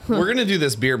 we're gonna do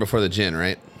this beer before the gin,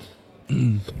 right? Are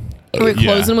we Yeah.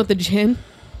 closing with the gin?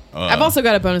 I've also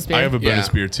got a bonus beer. I have a bonus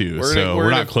Yeah. beer too, We're so gonna- we're we're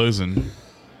not gonna- closing.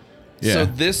 Yeah. So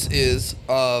this is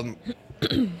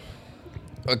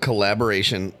a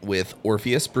collaboration with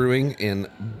Orpheus Brewing and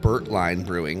Bertline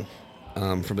Brewing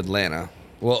from Atlanta.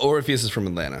 Well, Orpheus is from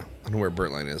Atlanta. I don't know where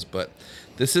Bertline is, but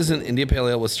this is an India Pale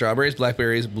Ale with strawberries,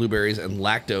 blackberries, blueberries, and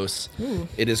lactose.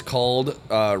 It is called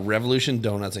Revolution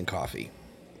Donuts and Coffee.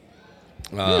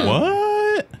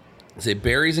 what? It's a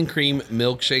berries and cream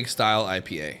milkshake style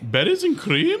IPA. Betty's and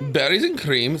cream? Berries and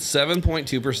cream,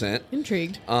 7.2%.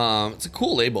 Intrigued. It's a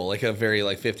cool label, like a very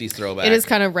like 50s throwback. It is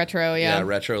kind of retro, yeah, yeah.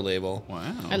 retro label.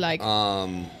 Wow. I like.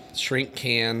 Shrink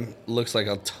can looks like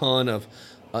a ton of.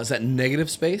 Is that negative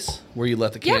space where you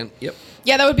let the Yeah. can? Yep.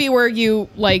 Yeah, that would be where you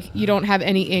don't have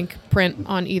any ink print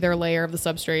on either layer of the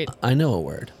substrate. I know a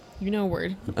word. You know,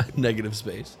 word. Negative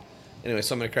space. Anyway,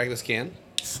 so I'm gonna crack this can.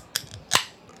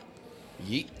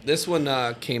 Yeet. This one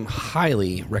came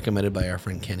highly recommended by our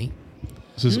friend Kenny.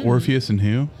 This is Orpheus and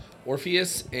who?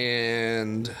 Orpheus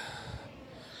and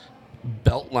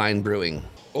Beltline Brewing.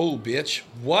 Oh, bitch!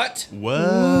 What?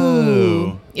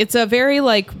 Whoa. It's a very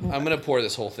like. I'm gonna pour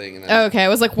this whole thing. And then, Okay, I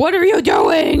was like, what are you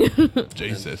doing?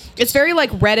 Jesus. It's very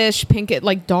like reddish, pink,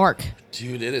 like dark.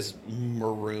 dude, it is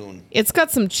maroon. It's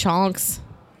got some chunks.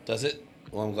 Does it?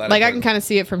 Well, I'm glad. Like I can kind of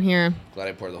see it from here. Glad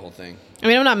I poured the whole thing. I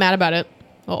mean, I'm not mad about it.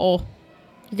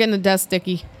 You're getting the desk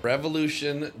sticky.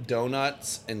 Revolution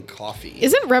Donuts and Coffee.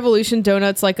 Isn't Revolution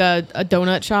Donuts like a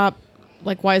donut shop?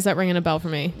 Like, why is that ringing a bell for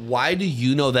me? Why do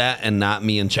you know that and not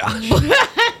me and Josh?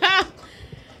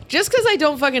 Just because I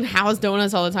don't fucking house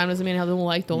donuts all the time doesn't mean I don't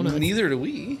like donuts. Neither do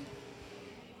we.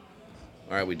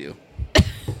 All right, we do.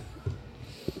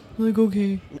 Like,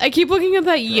 okay. I keep looking at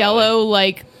that yellow,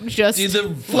 like, just See the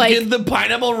like fucking the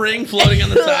pineapple ring floating on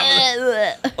the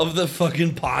top of the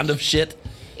fucking pond of shit.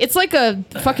 it's like a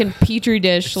fucking petri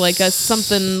dish, like a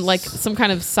something like some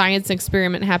kind of science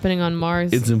experiment happening on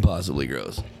Mars. It's impossibly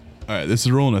gross. All right, this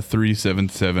is rolling a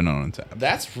 377 on tap.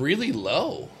 That's really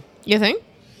low. You think?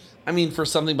 I mean, for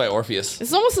something by Orpheus,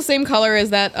 It's almost the same color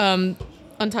as that it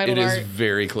Untitled is art.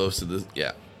 very close to this.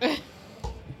 Yeah. All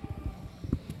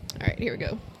right, here we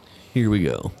go. Here we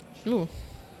go. Ooh.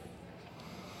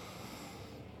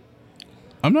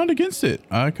 I'm not against it.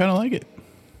 I kind of like it.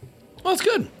 Well, it's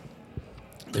good.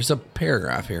 There's a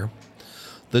paragraph here.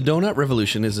 The Donut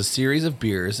Revolution is a series of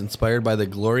beers inspired by the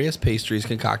glorious pastries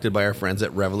concocted by our friends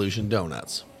at Revolution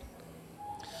Donuts.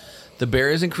 The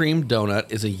berries and cream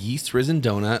donut is a yeast-risen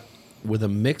donut with a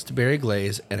mixed berry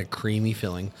glaze and a creamy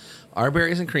filling. Our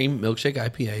berries and cream milkshake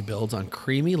IPA builds on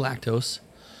creamy lactose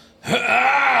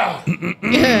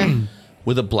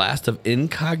with a blast of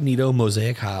incognito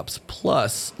mosaic hops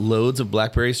plus loads of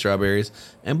blackberries, strawberries,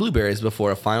 and blueberries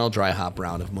before a final dry hop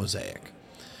round of mosaic.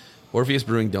 Orpheus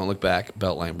Brewing, Don't Look Back,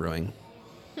 Beltline Brewing.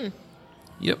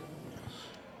 Yep.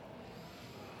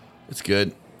 It's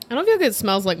good. I don't feel like it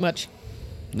smells like much.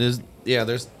 There's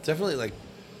definitely like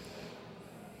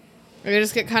Or you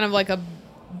just get kind of like a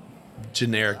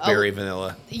Generic berry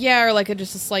vanilla. or like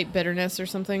just a slight bitterness or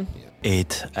something.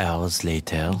 8 hours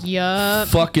later. Yup.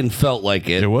 Fucking felt like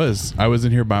it. It was. I was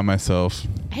in here by myself.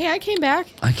 Hey, I came back.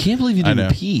 I can't believe you I know.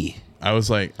 didn't pee. I was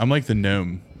like, I'm like the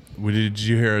gnome. Did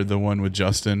you hear the one with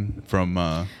Justin from?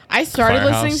 I started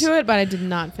Firehouse? listening to it, but I did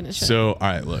not finish it. So, all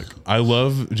right, look, I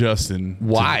love Justin.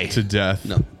 Why? To death.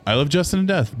 No. I love Justin to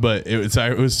death, but it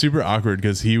was super awkward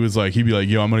because he'd be like,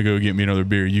 yo, I'm going to go get me another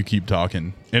beer. You keep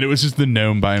talking. And it was just the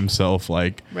gnome by himself,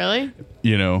 like, Really?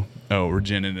 we're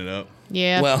ginning it up.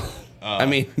 Yeah. Well, I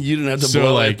mean, you didn't have to So,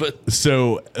 blow like, it, but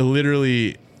so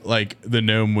literally, like, the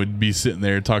gnome would be sitting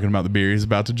there talking about the beer he's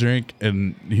about to drink,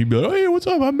 and he'd be like, oh, hey, what's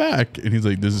up? I'm back. And he's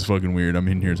like, this is fucking weird. I'm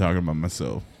in here talking about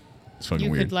myself. It's fucking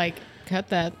you weird. could like cut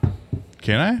that.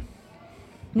 Can I?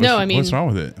 No, I mean, what's wrong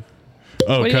with it?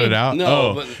 Oh, What do you cut it mean? out. No,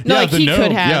 oh, but- No, like the he gnome.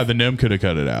 could have. Yeah, the gnome could have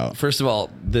cut it out. first of all,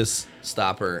 this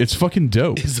stopper It's fucking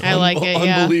dope. is I like it,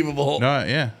 yeah. unbelievable. No,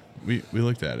 yeah, we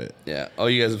looked at it. Yeah. Oh,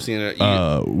 you guys have seen it.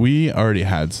 You, We already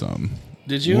had some.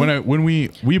 did you? When we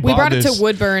we bought brought this, it to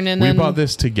Woodburn and we then bought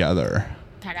this together.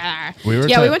 We were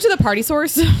yeah, ta- we went to the party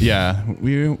source. Yeah,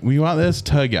 we bought this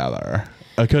together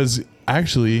because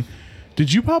actually,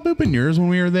 did you pop open yours when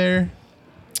we were there?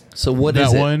 so what That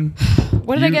is it? one.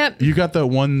 What did I get? You got the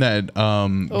one that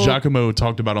Giacomo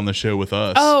talked about on the show with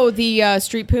us. Oh, the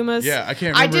Street Pumas. Yeah, I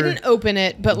can't I remember. didn't open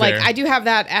it, but like There. I do have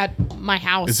that at my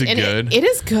house. Is it and good? It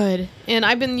is good, and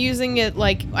I've been using it.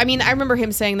 Like, I mean, I remember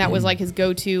him saying that was like his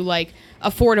go-to, like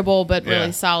affordable but really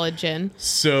Yeah. solid gin.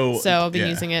 So So I've been yeah.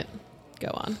 using it.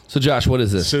 Go on. So Josh, what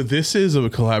is this? So this is a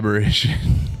collaboration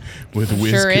with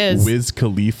Sure is. Wiz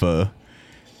Khalifa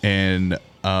and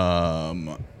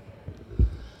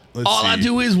let's all see. I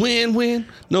do is win,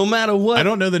 no matter what. I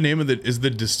don't know the name of the. Is the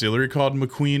distillery called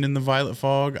McQueen and the Violet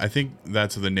Fog? I think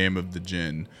that's the name of the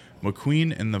gin.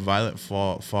 McQueen and the Violet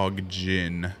Fog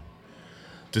gin,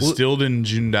 distilled in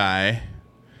Hyundai.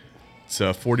 It's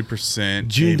 40%.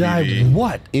 Hyundai, ABV.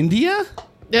 what? India?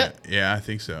 Yeah. Yeah, I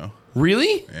think so.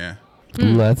 Really? Yeah,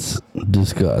 Let's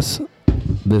discuss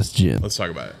this gin. let's talk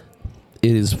about it.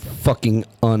 It is fucking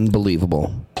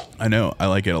unbelievable. I know. I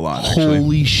like it a lot. Actually,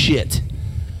 Holy shit.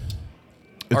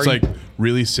 it's are like you-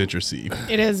 really citrusy.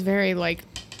 It is very like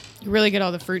you really get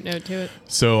all the fruit note to it.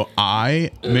 So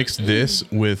I mixed this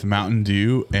with Mountain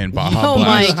Dew and Baja Oh my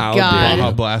Blast. How god.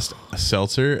 Baja Blast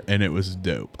seltzer, and it was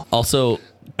dope. Also,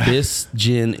 this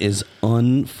gin is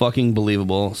unfucking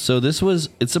believable. So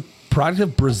it's a product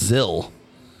of Brazil.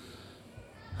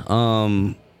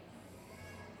 You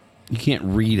can't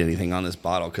read anything on this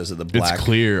bottle because of the black. It's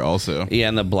clear, also. Yeah,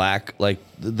 and the black, like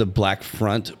the black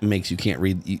front means you can't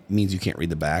read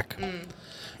the back.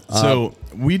 So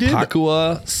we did.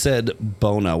 Pakua said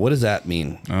Bona. What does that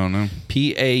mean? I don't know.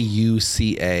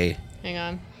 Pauca. Hang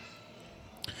on.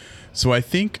 So I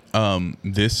think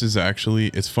this is actually.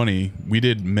 It's funny. We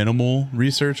did minimal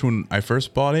research when I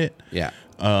first bought it. Yeah.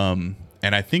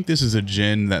 And I think this is a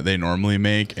gin that they normally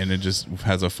make, and it just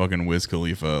has a fucking Wiz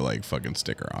Khalifa like fucking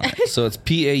sticker on it. So it's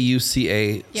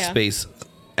Pauca Yeah. space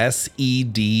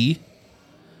SED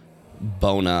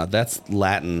Bona. That's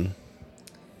Latin.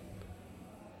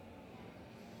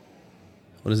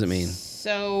 What does it mean?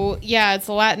 So yeah, it's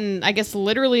Latin. I guess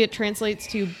literally it translates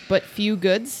to "but few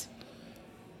goods,"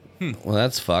 Well,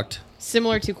 that's fucked.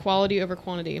 similar to quality over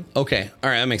quantity. Okay. All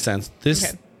right. That makes sense. This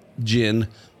Okay. gin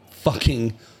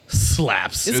fucking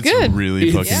slaps. It's good. really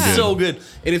It's fucking good. so good.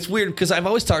 And it's weird because I've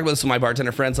always talked about this with my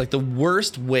bartender friends. Like the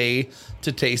worst way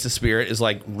to taste a spirit is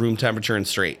like room temperature and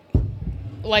straight.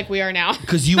 Like we are now.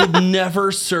 Because you would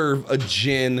never serve a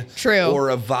gin True. or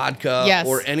a vodka Yes.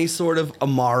 or any sort of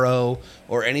Amaro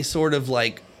or any sort of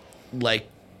like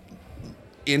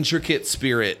intricate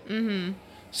spirit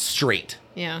straight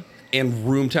Yeah. and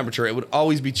room temperature. It would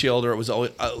always be chilled or it was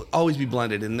always be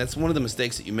blended. And that's one of the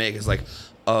mistakes that you make is like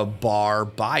a bar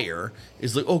buyer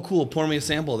is like, oh, cool, pour me a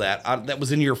sample of that. That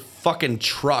was in your fucking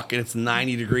truck and it's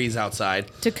 90 degrees outside.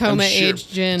 Tacoma I'm sure-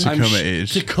 aged gin. Tacoma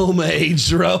aged. Tacoma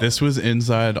aged, bro. This was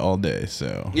inside all day,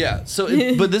 so Yeah. So,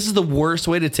 but this is the worst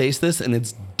way to taste this, and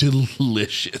it's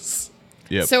delicious.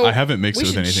 yep. So I haven't mixed we it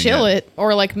with should anything chill yet. it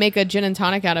or like make a gin and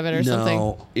tonic out of it or something.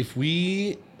 No, if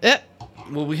we, Eh,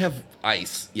 well, we have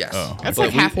ice. Yes, Oh. That's But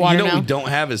like half water You know now. what we don't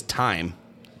have is time.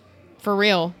 for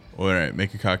real. Well, all right,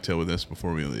 make a cocktail with this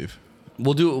before we leave.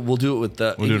 We'll do it. We'll do it with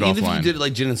the. We'll do it even if offline. you did it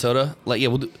like gin and soda, like yeah,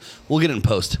 we'll get it in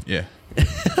post. Yeah.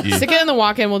 Stick it in the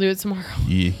walk-in. We'll do it tomorrow,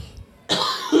 Yeah.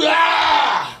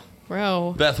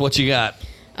 bro. Beth, what you got?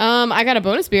 I got a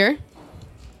bonus beer.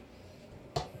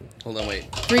 Hold on,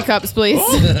 wait. 3 cups, please.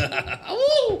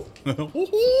 Oh.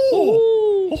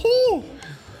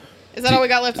 Is that all we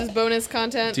got left? Is bonus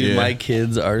content? Dude, Yeah. my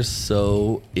kids are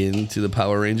so into the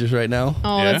Power Rangers right now.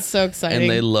 Oh, Yeah? that's so exciting. And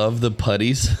they love the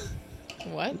putties.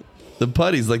 What? The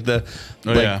putties, like the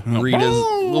Oh, like yeah. Rita's.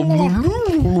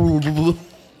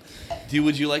 Dude,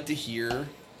 would you like to hear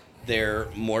their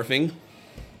morphing?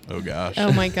 Oh gosh.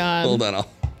 Oh my god. Hold on.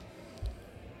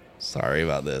 Sorry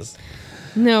about this.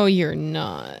 No, you're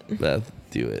not. Beth,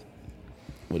 do it.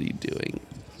 What are you doing?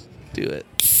 Do it.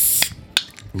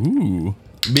 Ooh.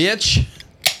 Bitch.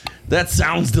 That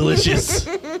sounds delicious.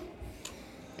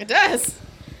 It does.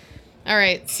 All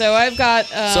right, so I've got.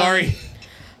 Sorry.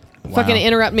 Fucking Wow.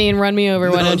 interrupt me and run me over.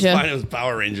 Why No, don't it's you? fine. It was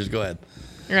Power Rangers. Go ahead.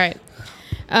 All right.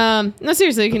 No,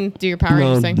 seriously, you can do your Power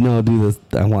Rangers thing. no, do this.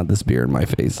 I want this beer in my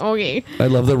face. Okay. I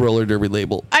love the roller derby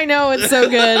label. I know, it's so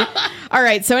good. All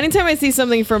right, so anytime I see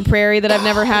something from Prairie that I've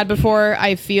never had before,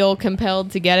 I feel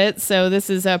compelled to get it. So this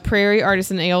is a Prairie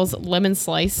Artisan Ales Lemon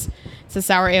Slice. It's a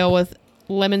sour ale with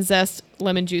lemon zest,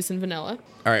 lemon juice, and vanilla.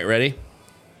 All right, ready?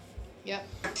 Yep.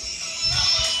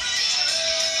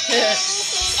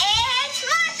 It's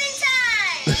muffin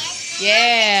time!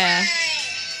 Yeah.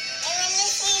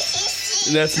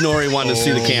 That's Nori wanting to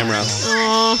see the camera.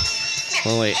 Aw.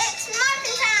 Oh, wait. It's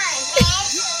muffin time!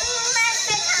 It's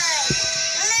muffin time!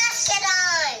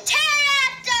 Mascadon!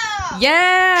 Pterodactyl!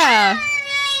 Yeah. Power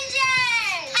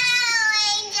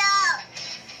Ranger!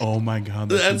 Oh my god.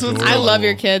 That's That's what's- adorable. I love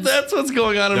your kids. That's what's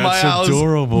going on in That's my house.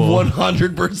 adorable.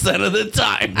 100% of the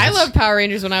time. I loved Power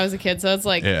Rangers when I was a kid, so it's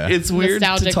like Yeah. It's weird to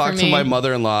nostalgic talk for to me. my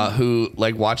mother-in-law who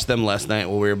like watched them last night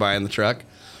while we were buying the truck,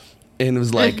 and it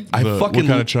was like I What fucking.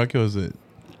 kind of truck was it?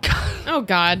 Oh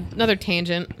God, another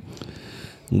tangent.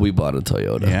 We bought a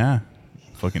Toyota. Yeah.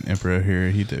 Fucking Emperor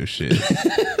Hirohito shit.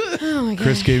 Oh my God.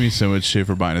 Chris gave me so much shit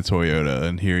for buying a Toyota,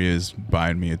 and here he is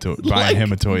buying him a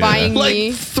Toyota. buying- Like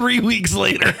Me. 3 weeks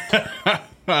later.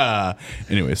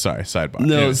 Anyway, sorry. Sidebar.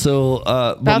 No, Anyway. so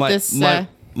but About my, this,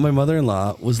 my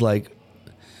mother-in-law was like,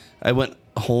 I went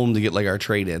home to get like our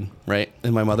trade in, right?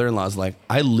 And my mother-in-law's like,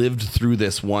 I lived through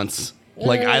this once.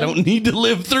 Like I don't need to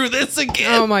live through this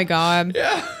again. Oh my God.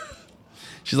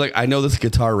 She's like, I know this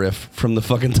guitar riff from the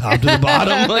fucking top to the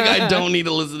bottom. Like I don't need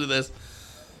to listen to this.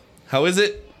 How is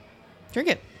it? Drink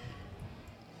it.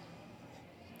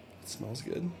 It smells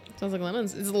good. Sounds like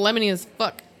lemons. It's lemony as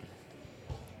fuck.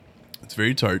 It's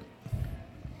very tart,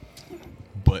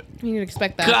 but You can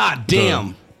expect that. God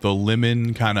damn. the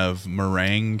lemon kind of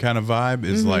meringue kind of vibe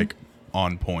is like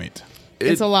on point.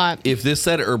 It's a lot. If this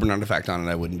said Urban Artifact on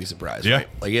it, I wouldn't be surprised. Yeah. Right?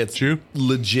 Like it's True.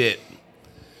 legit.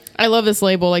 I love this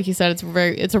label. Like you said,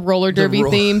 it's a roller derby ro-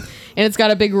 theme, and it's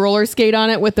got a big roller skate on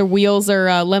it with the wheels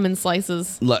are lemon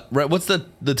slices. Right. What's the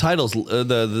titles?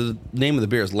 The name of the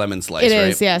beer is Lemon Slice. It right?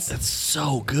 is, yes. That's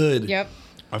so good. Yep.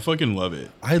 I fucking love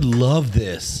it. I love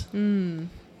this. You know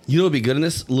what would be good in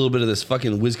this? A little bit of this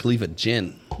fucking Wiz Khalifa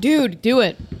gin. Dude, do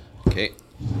it. Okay.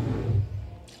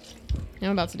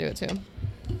 I'm about to do it too.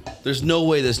 There's no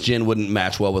way this gin wouldn't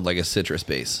match well with like a citrus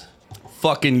base.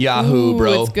 Fucking Yahoo, Ooh,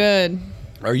 bro. it's good.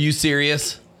 Are you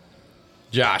serious?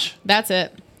 Josh, That's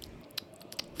it.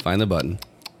 find the button.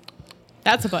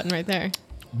 That's a button right there.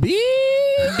 Dude,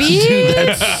 Beep.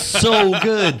 that's so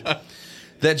good.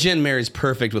 That gin marries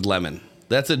perfect with lemon.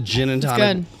 That's a gin and It's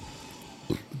tonic.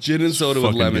 good. Gin and soda with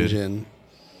fucking lemon good. gin.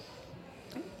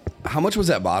 How much was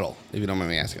that bottle, if you don't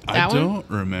mind me asking? I That one? don't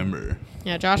remember.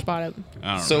 Yeah, Josh bought it.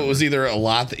 I don't So it was either a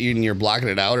lot that you're blocking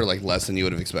it out or like less than you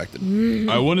would have expected.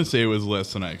 remember. I want to say it was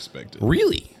less than I expected.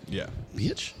 Really? Yeah.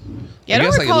 Bitch. Yeah, I don't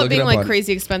guess I could recall it look being up like on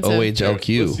crazy expensive.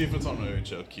 OHLQ. Let's see if it's on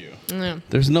OHLQ. Yeah.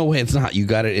 There's no way it's not. You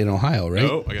got it in Ohio, right?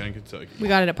 No, I got it in Kentucky. We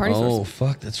got it at Party Oh, Source.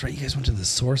 fuck. That's right. You guys went to the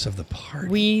source of the party.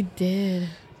 We did.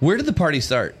 Where did the party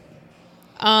start?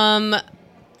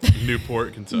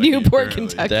 Newport, Kentucky. Newport, apparently.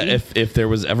 Kentucky. That if there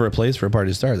was ever a place for a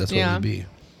party to start, that's what Yeah. it would be.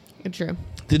 True.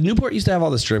 Did Newport used to have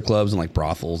all the strip clubs and like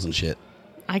brothels and shit?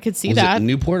 I could see Was that. it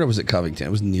Newport or was it Covington?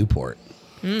 It was Newport.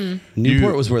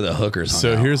 Newport was where the hookers hung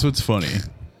So out. here's what's funny.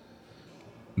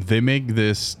 They make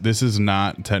this. This is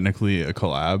not technically a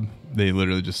collab. They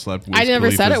literally just slept. Wiz I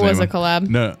never said Khalifa's it was name a collab.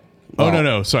 No. Oh Well,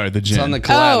 no. Sorry, the gin. It's on the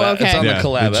collab. Oh, okay. It's on Yeah, the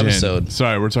collab gin. episode.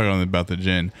 Sorry, we're talking about the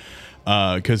gin.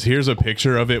 Because here's a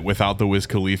picture of it without the Wiz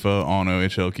Khalifa on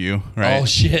OHLQ. Right? Oh,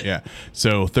 shit. Yeah.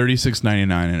 So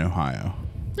 $36.99 in Ohio.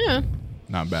 Yeah.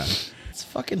 Not bad. It's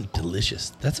fucking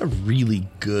delicious. That's a really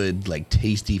good, like,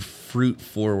 tasty,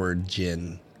 fruit-forward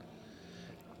gin.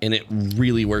 And it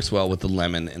really works well with the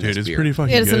lemon in Dude, this it's beer. pretty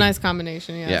fucking It's good. a nice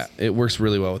combination, yes. Yeah, it works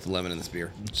really well with the lemon in this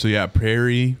beer. So yeah,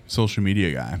 Prairie social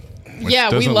media guy. which Yeah,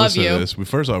 we doesn't love listen to you. this.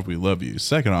 First off, we love you.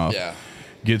 Second off, Yeah.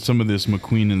 get some of this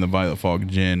McQueen and the Violet Fog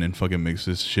gin and fucking mix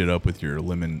this shit up with your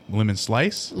lemon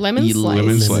slice. Lemon slice. Lemon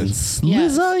Lemon slice.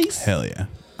 Yes. slice. Hell yeah.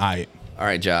 All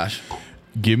right, Josh.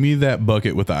 Give me that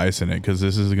bucket with the ice in it because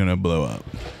this is going to blow up.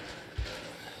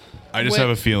 I just What- have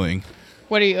a feeling.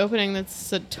 What are you opening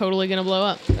that's totally going to blow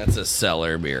up? That's a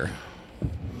cellar beer.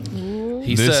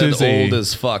 He This said is a- old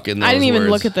as fuck in those I didn't even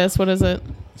words. look at this. What is it?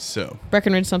 So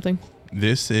Breckenridge something.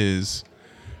 this is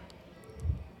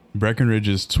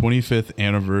Breckenridge's 25th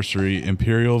anniversary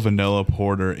Imperial Vanilla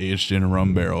Porter aged in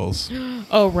rum barrels.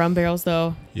 Oh, rum barrels,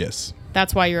 though. Yes.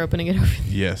 That's why you're opening it over.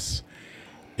 Yes.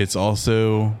 It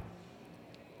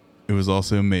was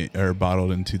also made or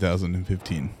bottled in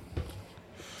 2015.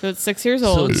 So it's 6 years So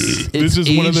old. it's This is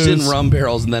aged one of those- in rum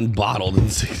barrels and then bottled in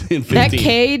 15. That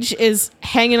cage is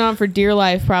hanging on for dear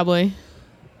life, probably.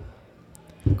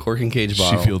 Cork and cage She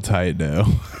bottle. feel tight now.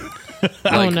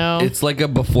 Oh, no. It's like a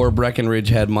before Breckenridge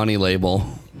had money label.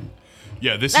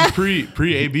 Yeah, this is pre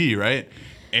AB, right?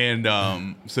 And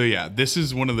so yeah, this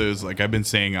is one of those, like I've been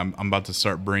saying, I'm about to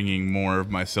start bringing more of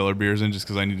my cellar beers in just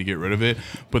because I need to get rid of it.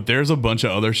 But there's a bunch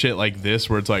of other shit like this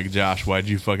where it's like, Josh, why'd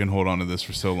you fucking hold on to this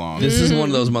for so long? This is one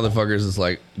of those motherfuckers that's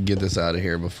like, get this out of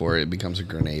here before it becomes a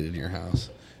grenade in your house.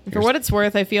 For what it's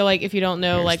worth, I feel like if you don't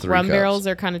know, here's like 3 rum cups. barrels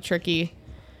are kind of tricky.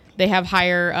 They have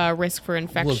higher risk for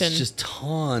infection. Well, it's just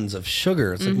tons of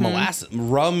sugar. It's like molasses.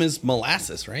 Rum is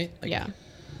molasses, right? Like, yeah.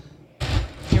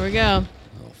 Here we go.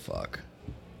 Oh, fuck.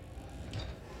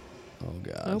 Oh,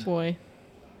 God. Oh boy.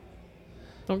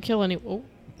 Don't kill any. Oh.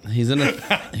 He's in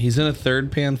a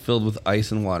third pan filled with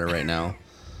ice and water right now.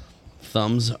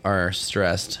 Thumbs are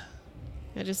stressed.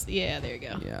 There you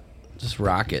go. Yeah. Just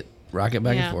rock it. Rock it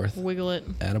back Yeah, and forth. wiggle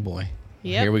it. Attaboy.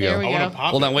 Yep, Here we there go. we go.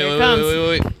 Hold on. Wait, Here wait, it wait, comes. wait,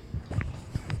 wait, wait.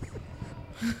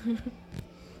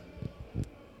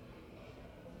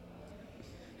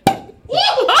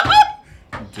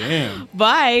 Damn.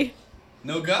 Bye.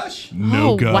 No gush?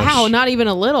 No oh, gush. wow. Not even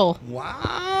a little.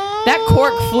 Wow. That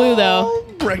cork flew, though.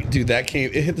 Right, dude, that came.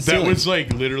 It hit the That ceiling. was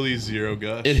like literally zero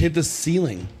gush. It hit the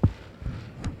ceiling.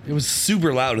 It was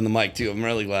super loud in the mic too. I'm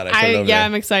really glad I put it over there.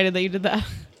 I'm excited that you did that.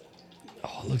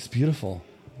 Oh, it looks beautiful.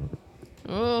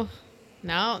 Oh,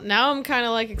 now I'm kind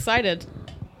of like excited.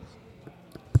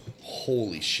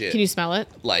 Holy shit! Can you smell it?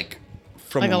 Like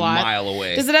from Like a a lot? mile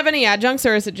away? Does it have any adjuncts,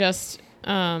 or is it just?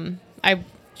 I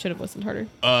should have listened harder.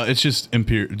 It's just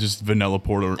just vanilla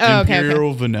porter. Oh, okay,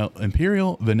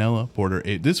 Imperial vanilla porter.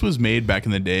 This was made back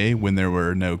in the day when there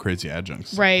were no crazy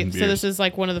adjuncts. Right. in So beers. this is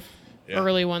like one of the Yeah.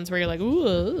 early ones where you're like,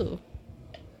 ooh.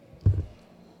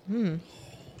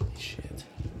 Shit.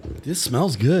 This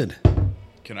smells good.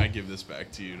 Can I give this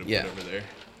back to you to Yeah. put over there?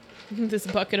 This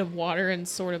bucket of water and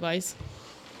sort of ice.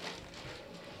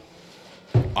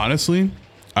 Honestly,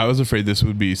 I was afraid this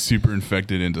would be super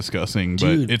infected and disgusting, but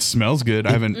Dude. it smells good.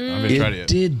 I haven't tried it yet.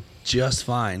 did just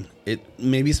fine. It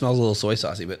maybe smells a little soy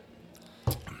saucy, but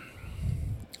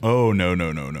Oh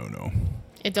no.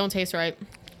 It don't taste right.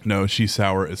 No, she's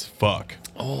sour as fuck.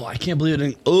 oh, I can't believe it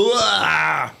didn't.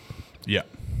 Ugh! Yeah.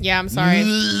 Yeah, I'm sorry.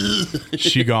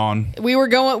 She gone. we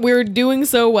were doing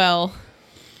so well.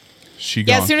 She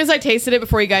Yeah, gone. as soon as I tasted it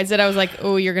before you guys did, I was like,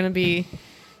 oh, you're gonna be.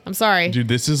 I'm sorry. Dude,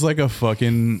 this is like a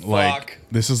fucking Fuck.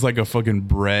 this is like a fucking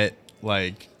Brett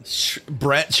like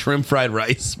Brett shrimp fried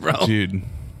rice, bro. dude.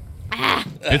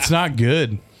 It's not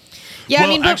good. Yeah, well,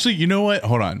 I mean, but- actually, you know what?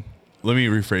 Hold on. Let me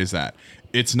rephrase that.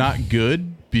 It's not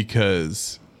good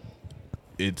because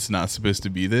it's not supposed to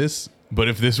be this. But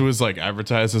if this was like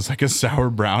advertised as like a sour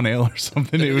brown ale or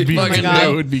something, it would be fucking that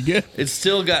dope. would be good. It's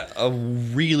still got a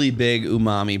really big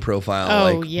umami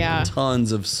profile. Oh, like yeah.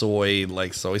 Tons of soy,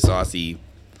 like soy saucy.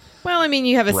 well, I mean,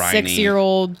 you have a Briny.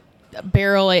 6-year-old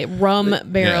rum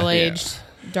barrel aged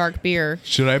dark beer.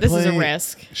 Should I This play is a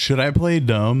risk. Should I play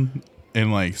dumb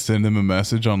and like send them a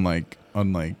message on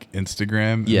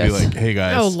Instagram and Yes. be like, "Hey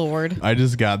guys, Oh, Lord. I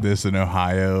just got this in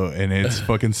Ohio and it's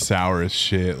fucking sour as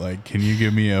shit. Like, can you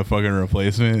give me a fucking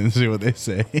replacement?" And see what they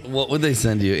say. What would they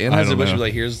send you? I Anheuser-Busch don't would be know.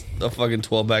 like, here's a fucking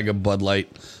 12-bag of Bud Light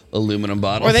aluminum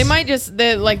bottles. Or they might just,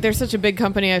 they're such a big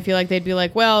company, I feel like they'd be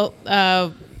like, well,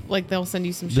 like they'll send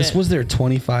you some shit. This was their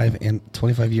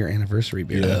 25-year anniversary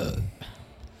beer. Yeah.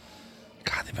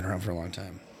 God, they've been around for a long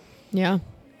time. Yeah.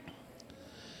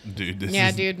 Dude, this Yeah,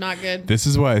 is, dude, not good. This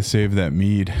is why I saved that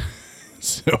mead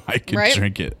so I could Right?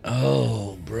 drink it.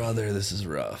 Oh, brother, this is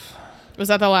rough. Was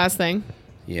that the last thing?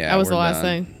 Yeah, That was we're the last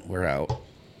done. thing. We're out.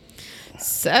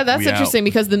 So, that's We interesting out.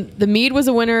 because the mead was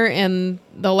a winner and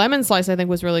the lemon slice, I think,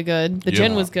 was really good. The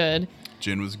gin Yeah. was good.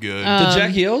 Gin was good. The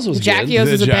Jackie O's was the Jackie good.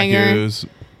 O's was a Jackie banger. O's,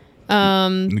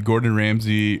 the Gordon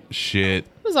Ramsay shit. It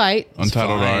was aight.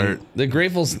 Untitled Fine. Art. The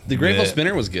Grateful Yeah.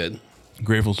 Spinner was good.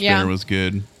 Grateful Spinner Yeah. was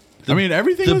good. I mean,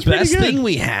 everything The was pretty best good. thing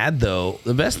we had, though,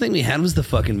 was the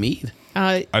fucking mead.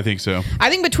 I think so. I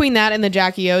think between that and the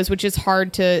Jackie O's, which is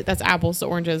hard to, that's apples to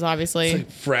oranges, obviously.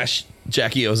 Like fresh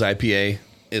Jackie O's IPA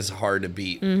is hard to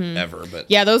beat ever, but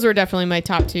Yeah, those were definitely my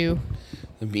top two.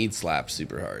 the mead slaps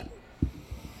super hard.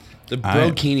 The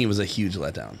Brokini was a huge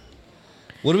letdown.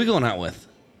 What are we going out with?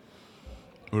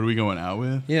 What are we going out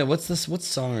with? Yeah, what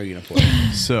song are you gonna play?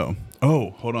 So,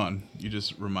 hold on. You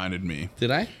just reminded me.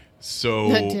 Did I? So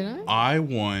Did I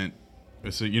want.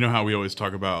 So you know how we always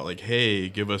talk about like, hey,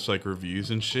 give us like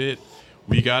reviews and shit.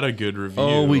 We got a good review.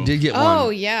 Oh, we did get one. Oh,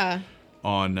 yeah.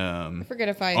 on I forget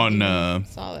if I on even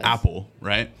saw this. Apple,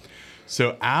 right?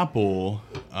 So Apple,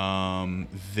 I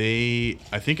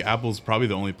think Apple's probably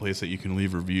the only place that you can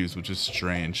leave reviews, which is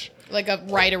strange. Like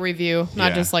write a review,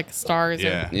 not Yeah. just like stars.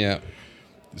 Yeah. Yeah.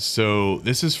 So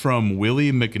this is from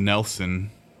Willie McNelson.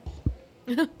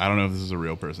 I don't know if this is a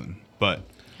real person, but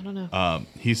I don't know.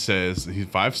 he says he's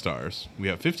 5 stars. We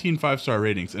have 15 5-star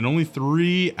ratings and only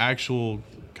 3 actual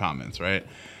comments, right?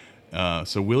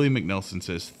 So Willie McNelson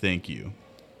says, "Thank you.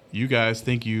 You guys,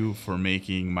 thank you for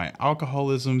making my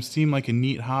alcoholism seem like a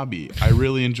neat hobby. I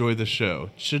really enjoy the show.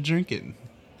 Should drink it."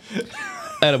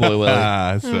 Attaboy,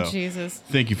 Willie. So Oh, Jesus.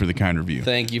 thank you for the kind review.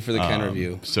 Thank you for the kind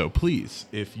review. So please,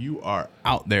 if you are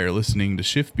out there listening to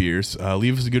Shift Beers,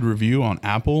 leave us a good review on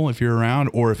Apple if you're around,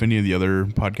 or if any of the other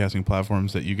podcasting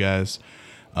platforms that you guys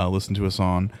listen to us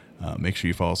on. Make sure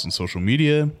you follow us on social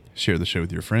media. Share the show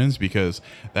with your friends because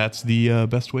that's the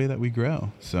best way that we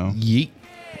grow. So Yeet.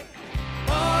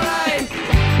 Alright,